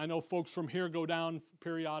 and I know folks from here go down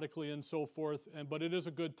periodically and so forth, but it is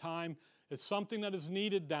a good time. It's something that is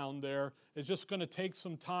needed down there. It's just going to take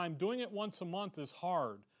some time. Doing it once a month is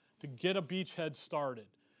hard to get a beachhead started.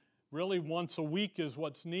 Really, once a week is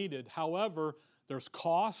what's needed. However, there's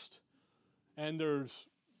cost, and there's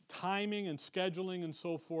timing and scheduling and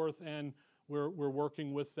so forth, and we're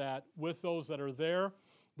working with that, with those that are there.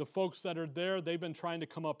 The folks that are there, they've been trying to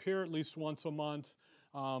come up here at least once a month,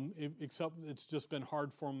 except it's just been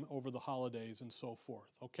hard for them over the holidays and so forth,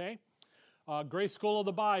 okay? Grace School of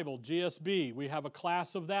the Bible, GSB, we have a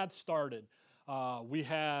class of that started. We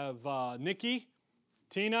have Nikki,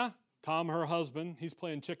 Tina, Tom, her husband, he's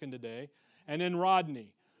playing chicken today, and then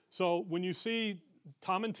Rodney. So when you see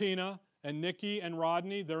Tom and Tina and Nikki and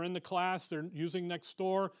Rodney, they're in the class, they're using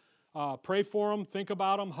Nextdoor. Pray for them, think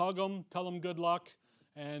about them, hug them, tell them good luck,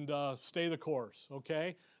 and stay the course,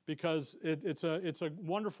 okay? Because it's a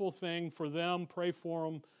wonderful thing for them. Pray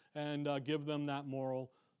for them and give them that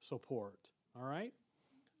moral support, all right?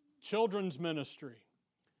 Children's ministry.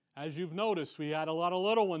 As you've noticed, we had a lot of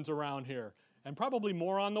little ones around here, and probably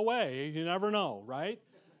more on the way. You never know, right?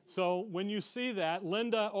 So when you see that,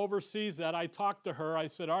 Linda oversees that. I talked to her. I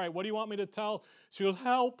said, all right, what do you want me to tell? She goes,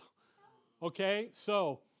 help. Okay,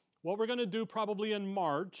 so what we're going to do probably in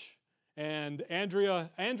March, and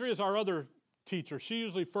Andrea's our other teacher. She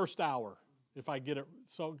usually first hour, if I get it.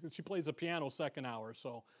 So she plays the piano second hour,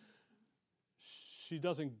 so she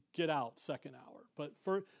doesn't get out second hour. But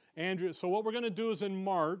for Andrea, so what we're going to do is in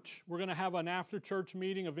March, we're going to have an after-church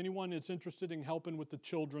meeting of anyone that's interested in helping with the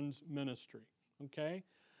children's ministry, okay?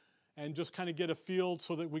 And just kind of get a feel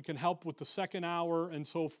so that we can help with the second hour and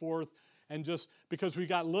so forth. And just because we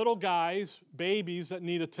got little guys, babies that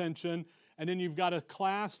need attention, and then you've got a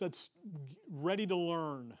class that's ready to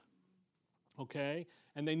learn, okay?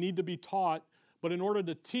 And they need to be taught. But in order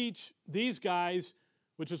to teach these guys,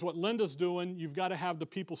 which is what Linda's doing, you've got to have the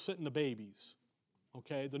people sitting the babies,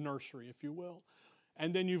 okay? The nursery, if you will.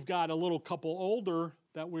 And then you've got a little couple older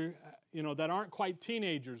that that aren't quite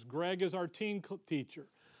teenagers. Greg is our teen teacher.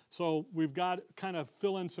 So we've got to kind of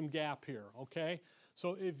fill in some gap here, okay?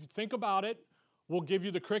 So if you think about it, we'll give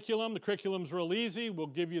you the curriculum. The curriculum's real easy. We'll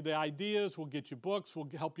give you the ideas. We'll get you books. We'll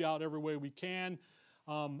help you out every way we can.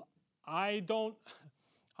 I'm not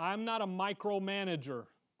a micromanager.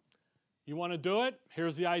 You want to do it?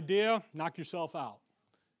 Here's the idea. Knock yourself out.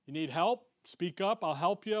 You need help? Speak up. I'll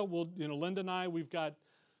help you. Linda and I, we've got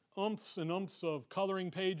oomphs and oomphs of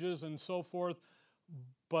coloring pages and so forth.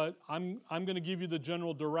 But I'm going to give you the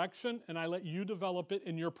general direction, and I let you develop it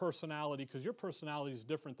in your personality, because your personality is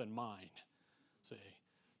different than mine. See,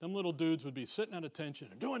 them little dudes would be sitting at attention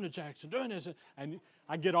and doing the Jackson, doing this, and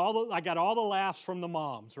I got all the laughs from the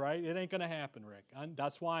moms, right? It ain't going to happen, Rick.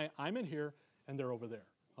 That's why I'm in here and they're over there.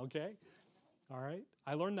 Okay, all right.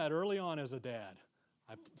 I learned that early on as a dad.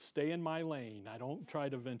 I stay in my lane. I don't try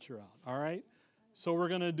to venture out. All right. So we're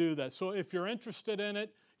going to do that. So if you're interested in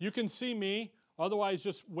it, you can see me. Otherwise,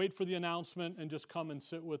 just wait for the announcement and just come and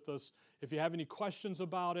sit with us. If you have any questions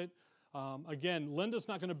about it, again, Linda's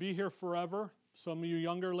not going to be here forever. Some of you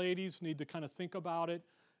younger ladies need to kind of think about it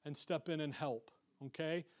and step in and help,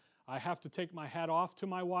 okay? I have to take my hat off to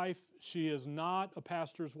my wife. She is not a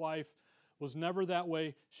pastor's wife, was never that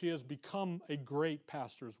way. She has become a great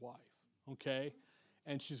pastor's wife, okay?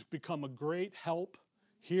 And she's become a great help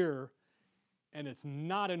here, and it's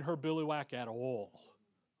not in her billywhack at all,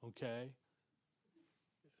 okay?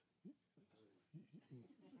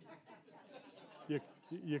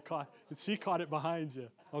 She caught it behind you,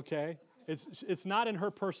 okay? It's not in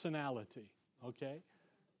her personality, okay?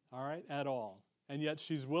 All right, at all. And yet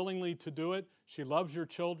she's willingly to do it. She loves your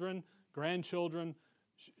children, grandchildren.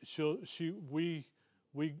 We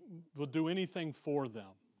will do anything for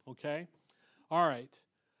them, okay? All right.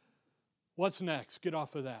 What's next? Get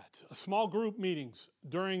off of that. Small group meetings.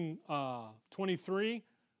 During 23,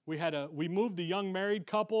 we moved the young married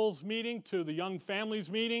couples meeting to the young families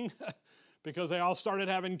meeting because they all started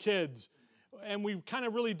having kids. And we kind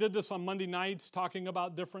of really did this on Monday nights, talking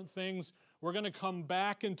about different things. We're going to come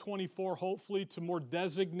back in 24, hopefully, to more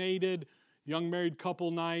designated young married couple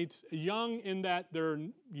nights. Young in that they're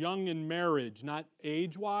young in marriage, not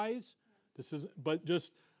age-wise. But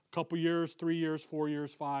just a couple years, 3 years, 4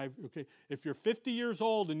 years, 5. Okay, if you're 50 years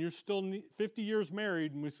old and you're still 50 years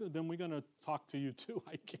married, then we're going to talk to you too,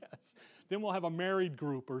 I guess. Then we'll have a married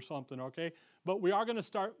group or something, okay? But we are going to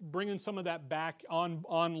start bringing some of that back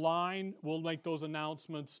online. We'll make those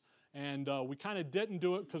announcements. And we kind of didn't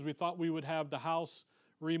do it because we thought we would have the house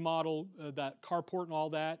remodel, that carport and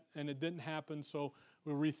all that, and it didn't happen. So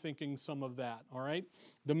we're rethinking some of that, all right?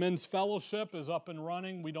 The men's fellowship is up and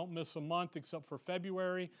running. We don't miss a month except for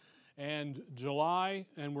February and July,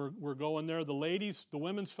 and we're going there. The ladies, the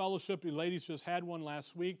women's fellowship, the ladies just had one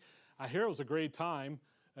last week. I hear it was a great time,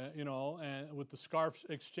 and with the scarf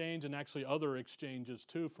exchange and actually other exchanges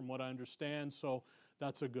too, from what I understand. So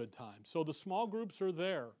that's a good time. So the small groups are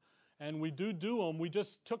there, and we do them. We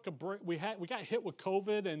just took a break. We got hit with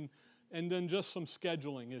COVID and then just some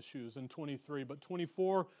scheduling issues in 23. But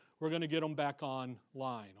 24, we're going to get them back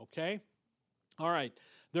online. Okay. All right.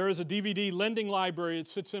 There is a DVD lending library. It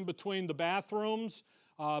sits in between the bathrooms.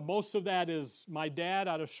 Most of that is my dad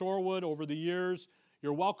out of Shorewood over the years.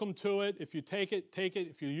 You're welcome to it. If you take it, take it.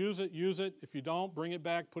 If you use it, use it. If you don't, bring it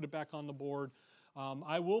back, put it back on the board.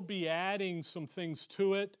 I will be adding some things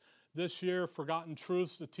to it this year, Forgotten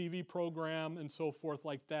Truths, the TV program, and so forth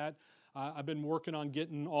like that. I've been working on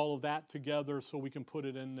getting all of that together so we can put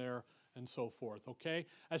it in there and so forth, okay?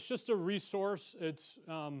 It's just a resource. It's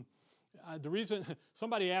the reason,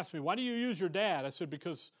 somebody asked me, why do you use your dad? I said,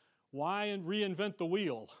 because why reinvent the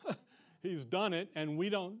wheel? He's done it, and we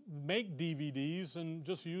don't make DVDs, and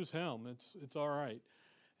just use him. It's all right.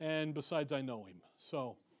 And besides, I know him.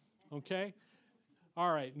 So, okay?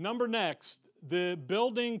 All right, number next, the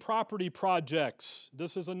building property projects.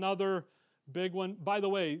 This is another big one. By the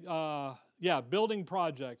way, building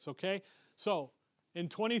projects, okay? So, in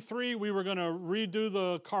 23, we were going to redo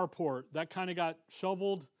the carport. That kind of got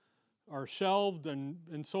shoveled or shelved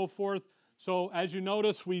and so forth. So, as you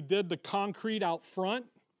notice, we did the concrete out front.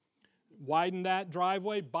 Widen that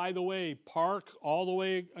driveway. By the way, park all the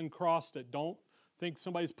way across it. Don't think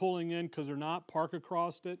somebody's pulling in because they're not. Park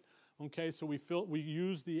across it. Okay, so we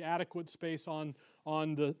use the adequate space on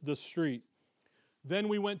the street. Then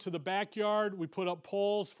we went to the backyard. We put up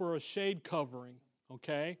poles for a shade covering.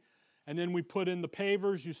 Okay, and then we put in the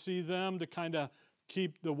pavers. You see them to kind of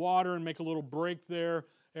keep the water and make a little break there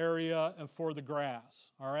area for the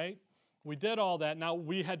grass. All right, we did all that. Now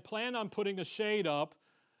we had planned on putting a shade up.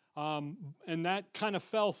 And that kind of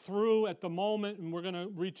fell through at the moment, and we're going to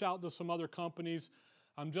reach out to some other companies.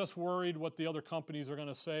 I'm just worried what the other companies are going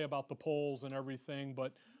to say about the poles and everything,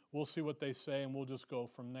 but we'll see what they say, and we'll just go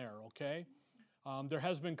from there, okay? There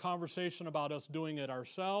has been conversation about us doing it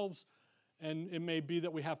ourselves, and it may be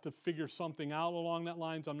that we have to figure something out along that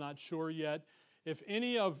lines. I'm not sure yet. If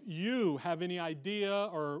any of you have any idea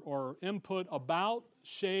or input about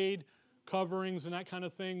shade coverings and that kind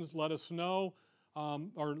of things, let us know.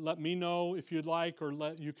 Or let me know if you'd like, or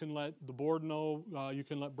you can let the board know. You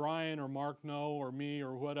can let Brian or Mark know, or me,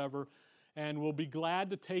 or whatever, and we'll be glad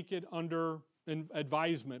to take it under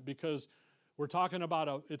advisement, because we're talking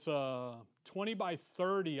about it's a 20 by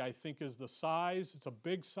 30, I think, is the size. It's a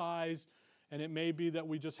big size, and it may be that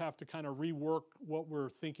we just have to kind of rework what we're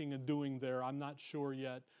thinking of doing there. I'm not sure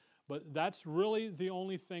yet, but that's really the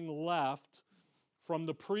only thing left from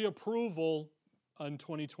the pre-approval in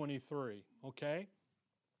 2023, okay?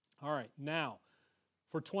 All right, now,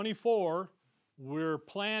 for 24, our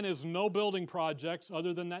plan is no building projects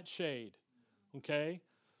other than that shade, okay?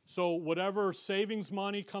 So whatever savings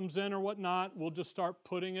money comes in or whatnot, we'll just start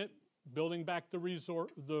putting it, building back the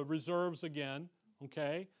reserves again,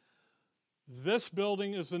 okay? This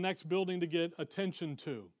building is the next building to get attention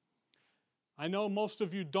to. I know most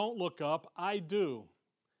of you don't look up. I do.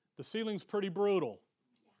 The ceiling's pretty brutal.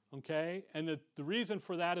 Okay, and the reason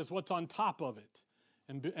for that is what's on top of it,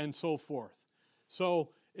 and so forth. So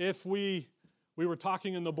if we were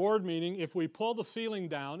talking in the board meeting, if we pull the ceiling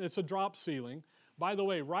down, it's a drop ceiling. By the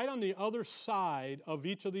way, right on the other side of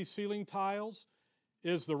each of these ceiling tiles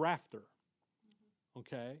is the rafter.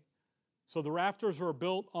 Okay, so the rafters were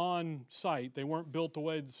built on site. They weren't built the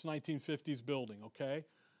way this 1950s building. Okay,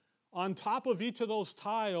 on top of each of those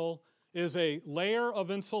tile is a layer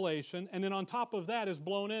of insulation, and then on top of that is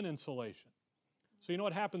blown-in insulation. So you know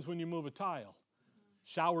what happens when you move a tile?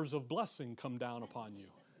 Showers of blessing come down upon you,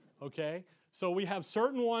 okay? So we have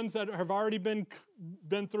certain ones that have already been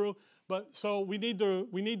through, but so we need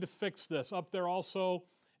to fix this. Up there also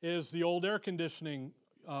is the old air conditioning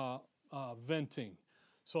venting.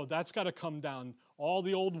 So that's got to come down. All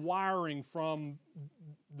the old wiring from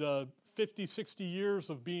the 50, 60 years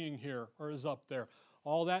of being here is up there.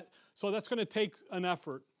 All that. So that's going to take an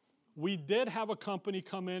effort. We did have a company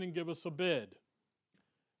come in and give us a bid.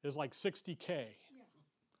 It was like $60K. Yeah.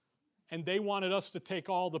 And they wanted us to take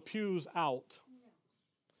all the pews out. Yeah.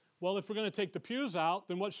 Well, if we're going to take the pews out,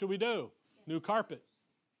 then what should we do? New carpet.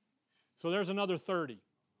 So there's another 30.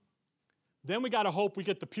 Then we got to hope we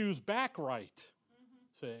get the pews back right.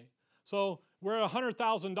 See? So we're at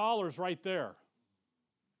 $100,000 right there.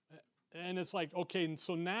 And it's like, okay,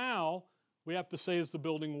 so now we have to say, is the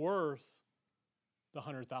building worth the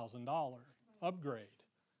 $100,000 upgrade?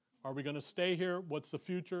 Are we going to stay here? What's the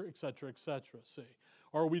future? Et cetera, see.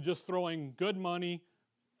 Or are we just throwing good money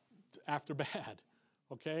after bad,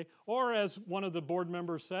 okay? Or as one of the board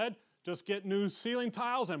members said, just get new ceiling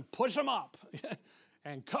tiles and push them up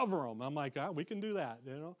and cover them. I'm like, we can do that,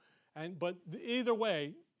 you know? But either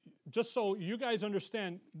way, just so you guys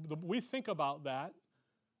understand, we think about that.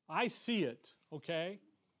 I see it, okay?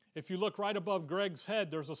 If you look right above Greg's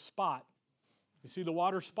head, there's a spot. You see the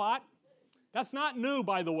water spot? That's not new,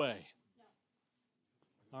 by the way.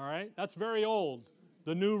 All right? That's very old.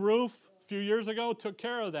 The new roof a few years ago took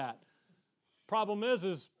care of that. Problem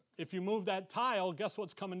is if you move that tile, guess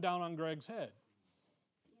what's coming down on Greg's head?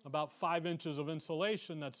 About 5 inches of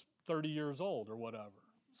insulation that's 30 years old or whatever.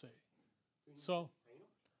 See? So,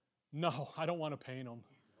 no, I don't want to paint them.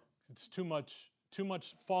 It's too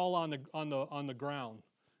much fall on the ground.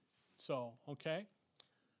 So, okay?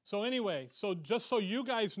 So anyway, so just so you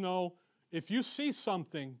guys know, if you see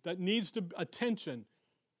something that needs attention,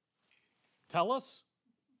 tell us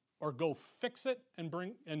or go fix it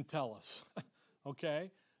and tell us.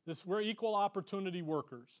 Okay? We're equal opportunity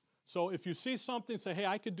workers. So if you see something, say, hey,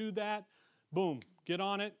 I could do that, boom, get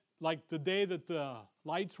on it. Like the day that the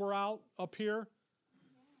lights were out up here,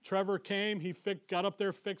 Trevor came, he got up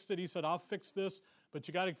there, fixed it. He said, I'll fix this, but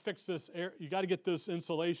you got to fix this, you got to get this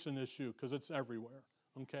insulation issue because it's everywhere,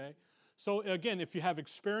 okay? So again, if you have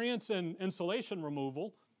experience in insulation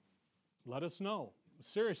removal, let us know,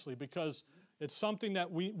 seriously, because it's something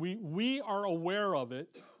that we are aware of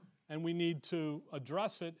it and we need to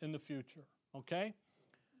address it in the future, okay?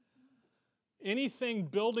 Anything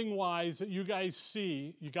building-wise that you guys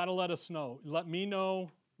see, you got to let us know. Let me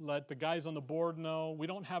know. Let the guys on the board know. We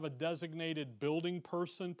don't have a designated building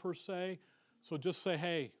person per se, so just say,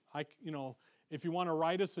 hey, if you want to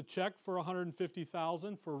write us a check for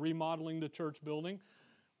 $150,000 for remodeling the church building,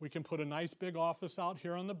 we can put a nice big office out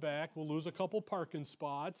here on the back. We'll lose a couple parking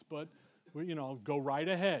spots, but go right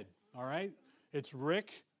ahead. All right? It's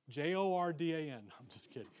Rick, Jordan. I'm just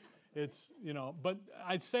kidding. It's, but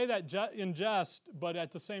I'd say that in jest, but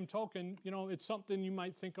at the same token, it's something you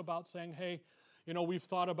might think about saying, hey, we've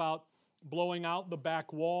thought about blowing out the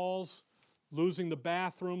back walls, losing the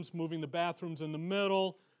bathrooms, moving the bathrooms in the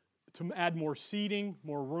middle to add more seating,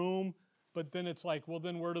 more room. But then it's like, well,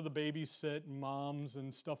 then where do the babies sit and moms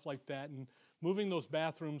and stuff like that? And moving those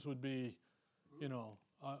bathrooms would be,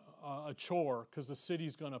 a chore because the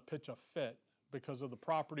city's going to pitch a fit because of the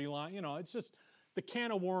property line. It's just the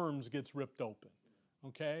can of worms gets ripped open,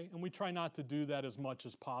 okay? And we try not to do that as much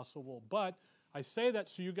as possible. But I say that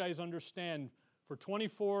so you guys understand, for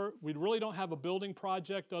 24, we really don't have a building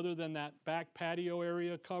project other than that back patio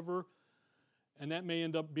area cover. And that may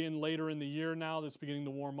end up being later in the year now that's beginning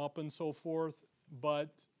to warm up and so forth. But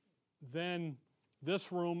then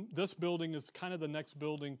this building is kind of the next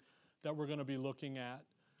building that we're going to be looking at.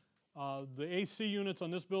 The AC units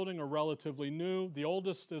on this building are relatively new. The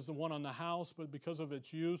oldest is the one on the house, but because of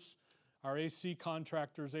its use, our AC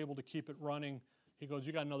contractor is able to keep it running. He goes,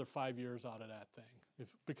 you got another 5 years out of that thing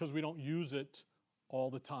because we don't use it all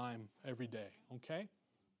the time, every day, okay?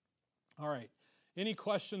 All right, any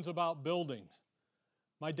questions about building?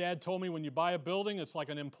 My dad told me when you buy a building, it's like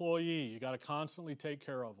an employee. You got to constantly take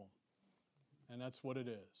care of them. And that's what it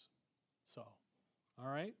is. So, all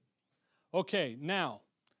right? Okay, now,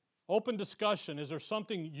 open discussion. Is there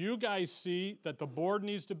something you guys see that the board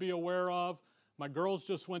needs to be aware of? My girls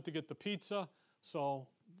just went to get the pizza, so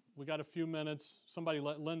we got a few minutes. Somebody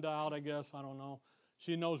let Linda out, I guess. I don't know.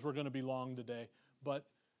 She knows we're going to be long today. But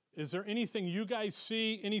is there anything you guys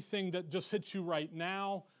see, anything that just hits you right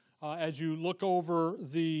now as you look over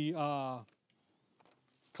the,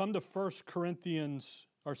 come to 1 Corinthians,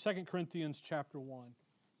 or 2 Corinthians chapter 1.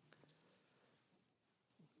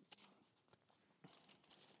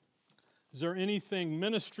 Is there anything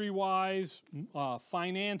ministry-wise,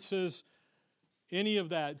 finances, any of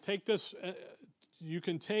that? Take this, you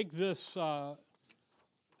can take this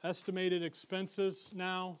estimated expenses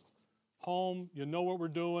now, home, you know what we're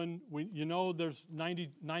doing. There's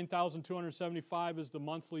 99,275 is the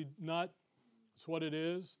monthly nut. It's what it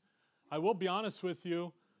is. I will be honest with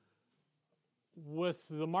you, with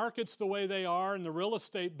the markets the way they are in the real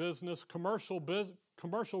estate business, commercial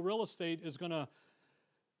real estate is going to,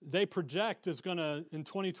 they project is going to, in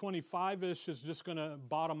 2025-ish, is just going to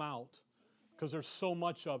bottom out because there's so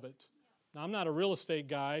much of it. Now, I'm not a real estate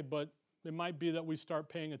guy, but it might be that we start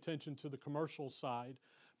paying attention to the commercial side.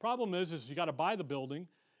 Problem is you got to buy the building,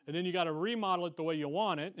 and then you got to remodel it the way you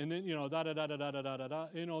want it, and then,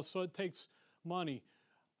 da-da-da-da-da-da-da-da, so it takes money.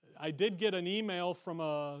 I did get an email from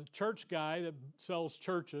a church guy that sells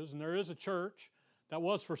churches, and there is a church that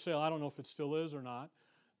was for sale. I don't know if it still is or not.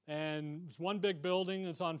 And it's one big building.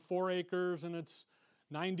 It's on 4 acres, and it's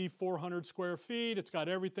 9,400 square feet. It's got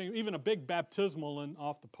everything, even a big baptismal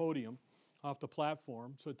off the podium, off the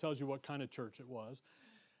platform. So it tells you what kind of church it was.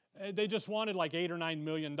 They just wanted like $8 or $9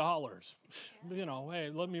 million. You know, hey,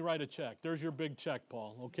 let me write a check. There's your big check,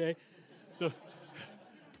 Paul. Okay.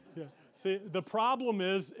 Yeah. See, the problem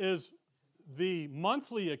is the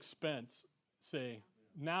monthly expense. See,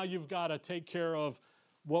 now you've got to take care of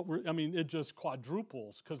it just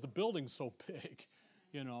quadruples because the building's so big,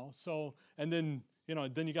 you know. So, and then, you know,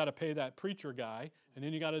 then you got to pay that preacher guy, and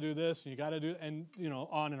then you got to do this, and you got to do, and, you know,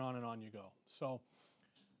 on and on and on you go. So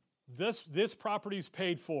this property's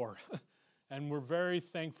paid for, and we're very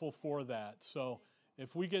thankful for that. So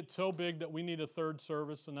if we get so big that we need a third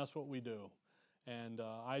service, then that's what we do. And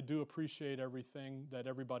I do appreciate everything that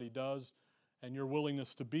everybody does and your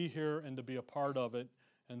willingness to be here and to be a part of it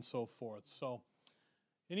and so forth. So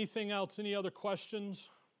anything else? Any other questions?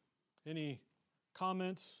 Any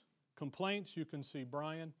comments, complaints? You can see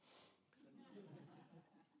Brian.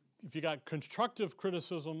 If you got constructive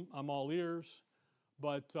criticism, I'm all ears.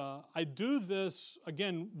 But I do this,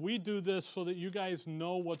 again, we do this so that you guys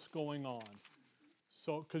know what's going on.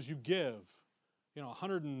 So, because you give, you know,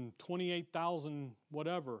 128,000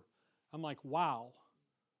 whatever. I'm like, wow,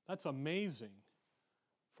 that's amazing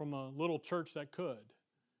from a little church that could.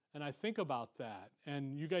 And I think about that.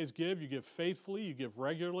 And you guys give, you give faithfully, you give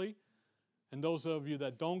regularly. And those of you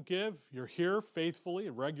that don't give, you're here faithfully,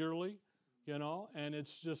 regularly, you know. And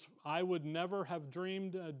it's just, I would never have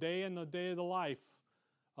dreamed a day in the day of the life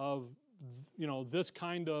of, you know, this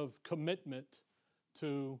kind of commitment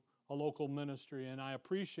to a local ministry, and I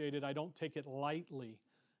appreciate it. I don't take it lightly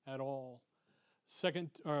at all. 2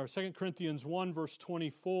 Corinthians 1, verse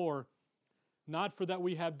 24, not for that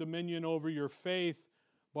we have dominion over your faith,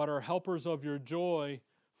 but are helpers of your joy,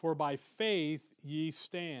 for by faith ye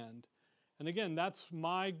stand. And again, that's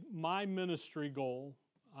my ministry goal.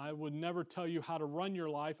 I would never tell you how to run your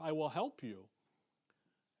life. I will help you.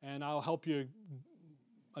 And I'll help you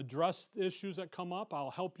address the issues that come up. I'll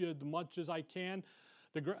help you as much as I can.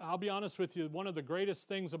 I'll be honest with you, one of the greatest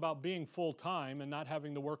things about being full-time and not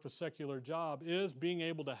having to work a secular job is being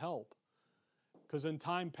able to help. Because in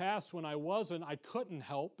time past when I wasn't, I couldn't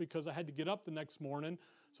help because I had to get up the next morning,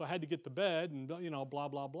 so I had to get to bed and, you know, blah,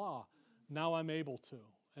 blah, blah. Now I'm able to.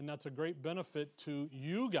 And that's a great benefit to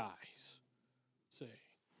you guys, see.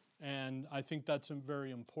 And I think that's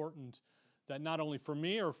very important, that not only for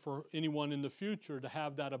me or for anyone in the future to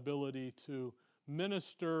have that ability to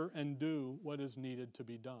minister and do what is needed to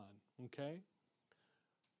be done, okay?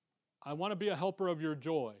 I want to be a helper of your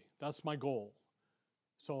joy. That's my goal.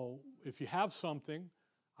 So if you have something,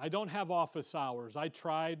 I don't have office hours. I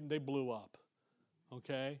tried and they blew up,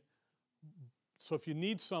 okay? So if you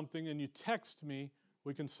need something and you text me,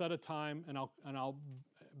 we can set a time and I'll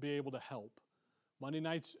be able to help. Monday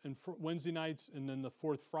nights and Wednesday nights, and then the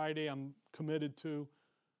fourth Friday I'm committed to.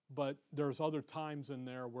 But there's other times in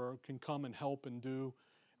there where it can come and help and do,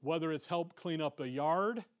 whether it's help clean up a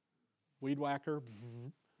yard, weed whacker,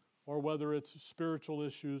 or whether it's spiritual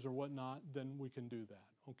issues or whatnot, then we can do that,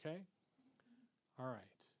 okay? All right.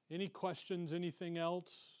 Any questions, anything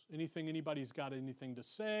else? Anybody's got anything to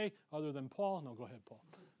say other than Paul? No, go ahead, Paul.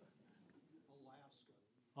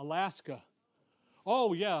 Alaska.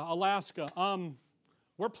 Oh, yeah, Alaska.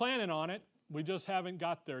 We're planning on it. We just haven't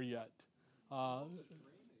got there yet.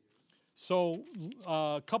 So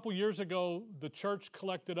a couple years ago, the church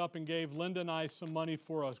collected up and gave Linda and I some money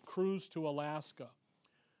for a cruise to Alaska.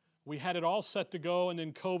 We had it all set to go, and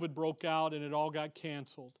then COVID broke out, and it all got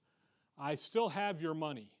canceled. I still have your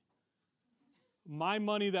money. My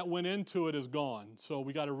money that went into it is gone, so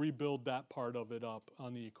we got to rebuild that part of it up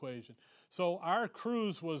on the equation. So our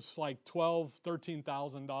cruise was like $12,000,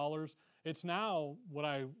 $13,000. It's now,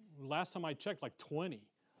 last time I checked, like 20.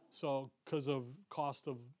 So because of cost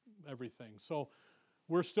of everything. So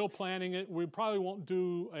we're still planning it. We probably won't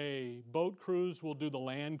do a boat cruise. We'll do the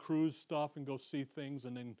land cruise stuff and go see things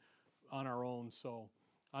and then on our own. So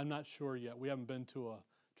I'm not sure yet. We haven't been to a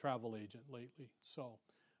travel agent lately. So,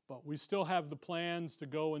 but we still have the plans to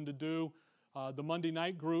go and to do. The Monday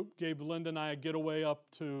night group gave Linda and I a getaway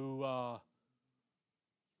up to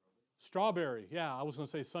Strawberry. Yeah, I was going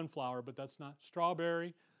to say Sunflower, but that's not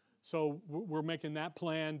Strawberry. So we're making that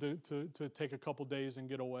plan to take a couple days and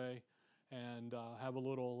get away and have a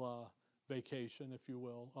little vacation, if you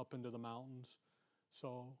will, up into the mountains.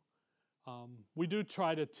 So we do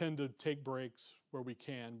try to tend to take breaks where we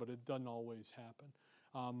can, but it doesn't always happen.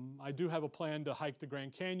 I do have a plan to hike the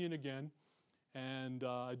Grand Canyon again, and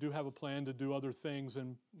I do have a plan to do other things,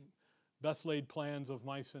 and best laid plans of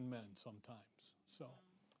mice and men sometimes. So,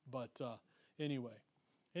 but anyway,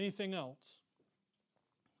 anything else?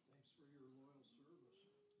 Thanks for your loyal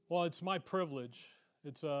service. Well, it's my privilege.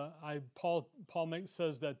 It's Paul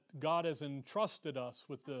says that God has entrusted us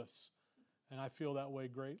with this, and I feel that way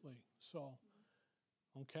greatly. So,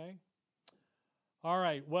 okay. All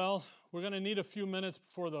right. Well, we're going to need a few minutes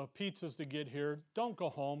before the pizzas to get here. Don't go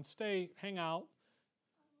home. Stay, hang out,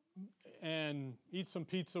 and eat some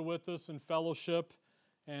pizza with us and fellowship.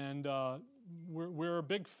 And we're a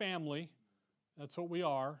big family. That's what we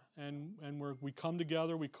are. And we come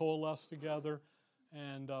together, we coalesce together,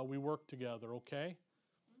 and we work together. Okay.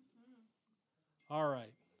 All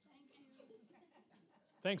right.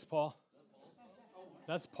 Thanks, Paul.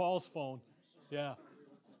 That's Paul's phone. Yeah.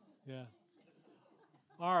 Yeah.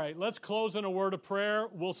 All right, let's close in a word of prayer.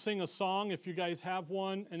 We'll sing a song if you guys have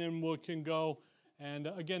one, and then we can go. And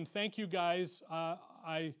again, thank you guys.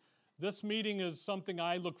 This meeting is something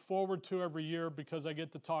I look forward to every year because I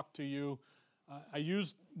get to talk to you.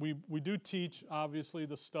 We do teach, obviously,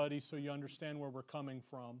 the study so you understand where we're coming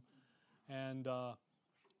from. And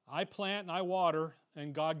I plant and I water,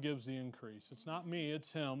 and God gives the increase. It's not me,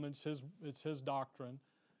 it's Him. It's His doctrine.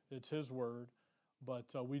 It's His word.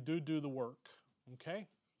 But we do the work. Okay?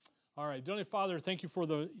 All right. Dear Heavenly Father, thank you for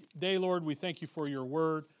the day, Lord. We thank you for your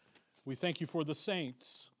word. We thank you for the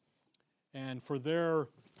saints and for their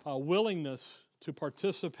willingness to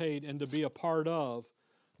participate and to be a part of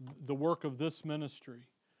the work of this ministry,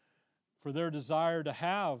 for their desire to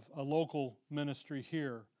have a local ministry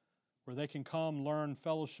here where they can come, learn,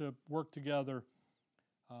 fellowship, work together,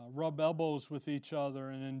 rub elbows with each other,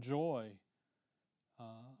 and enjoy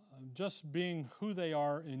just being who they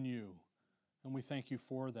are in you. And we thank you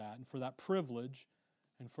for that and for that privilege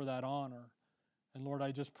and for that honor. And Lord,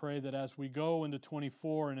 I just pray that as we go into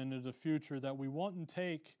 24 and into the future, that we won't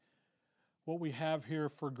take what we have here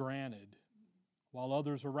for granted. While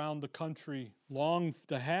others around the country long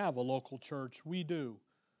to have a local church, we do.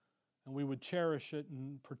 And we would cherish it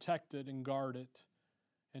and protect it and guard it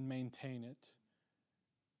and maintain it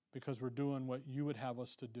because we're doing what you would have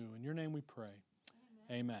us to do. In your name we pray.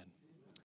 Amen. Amen.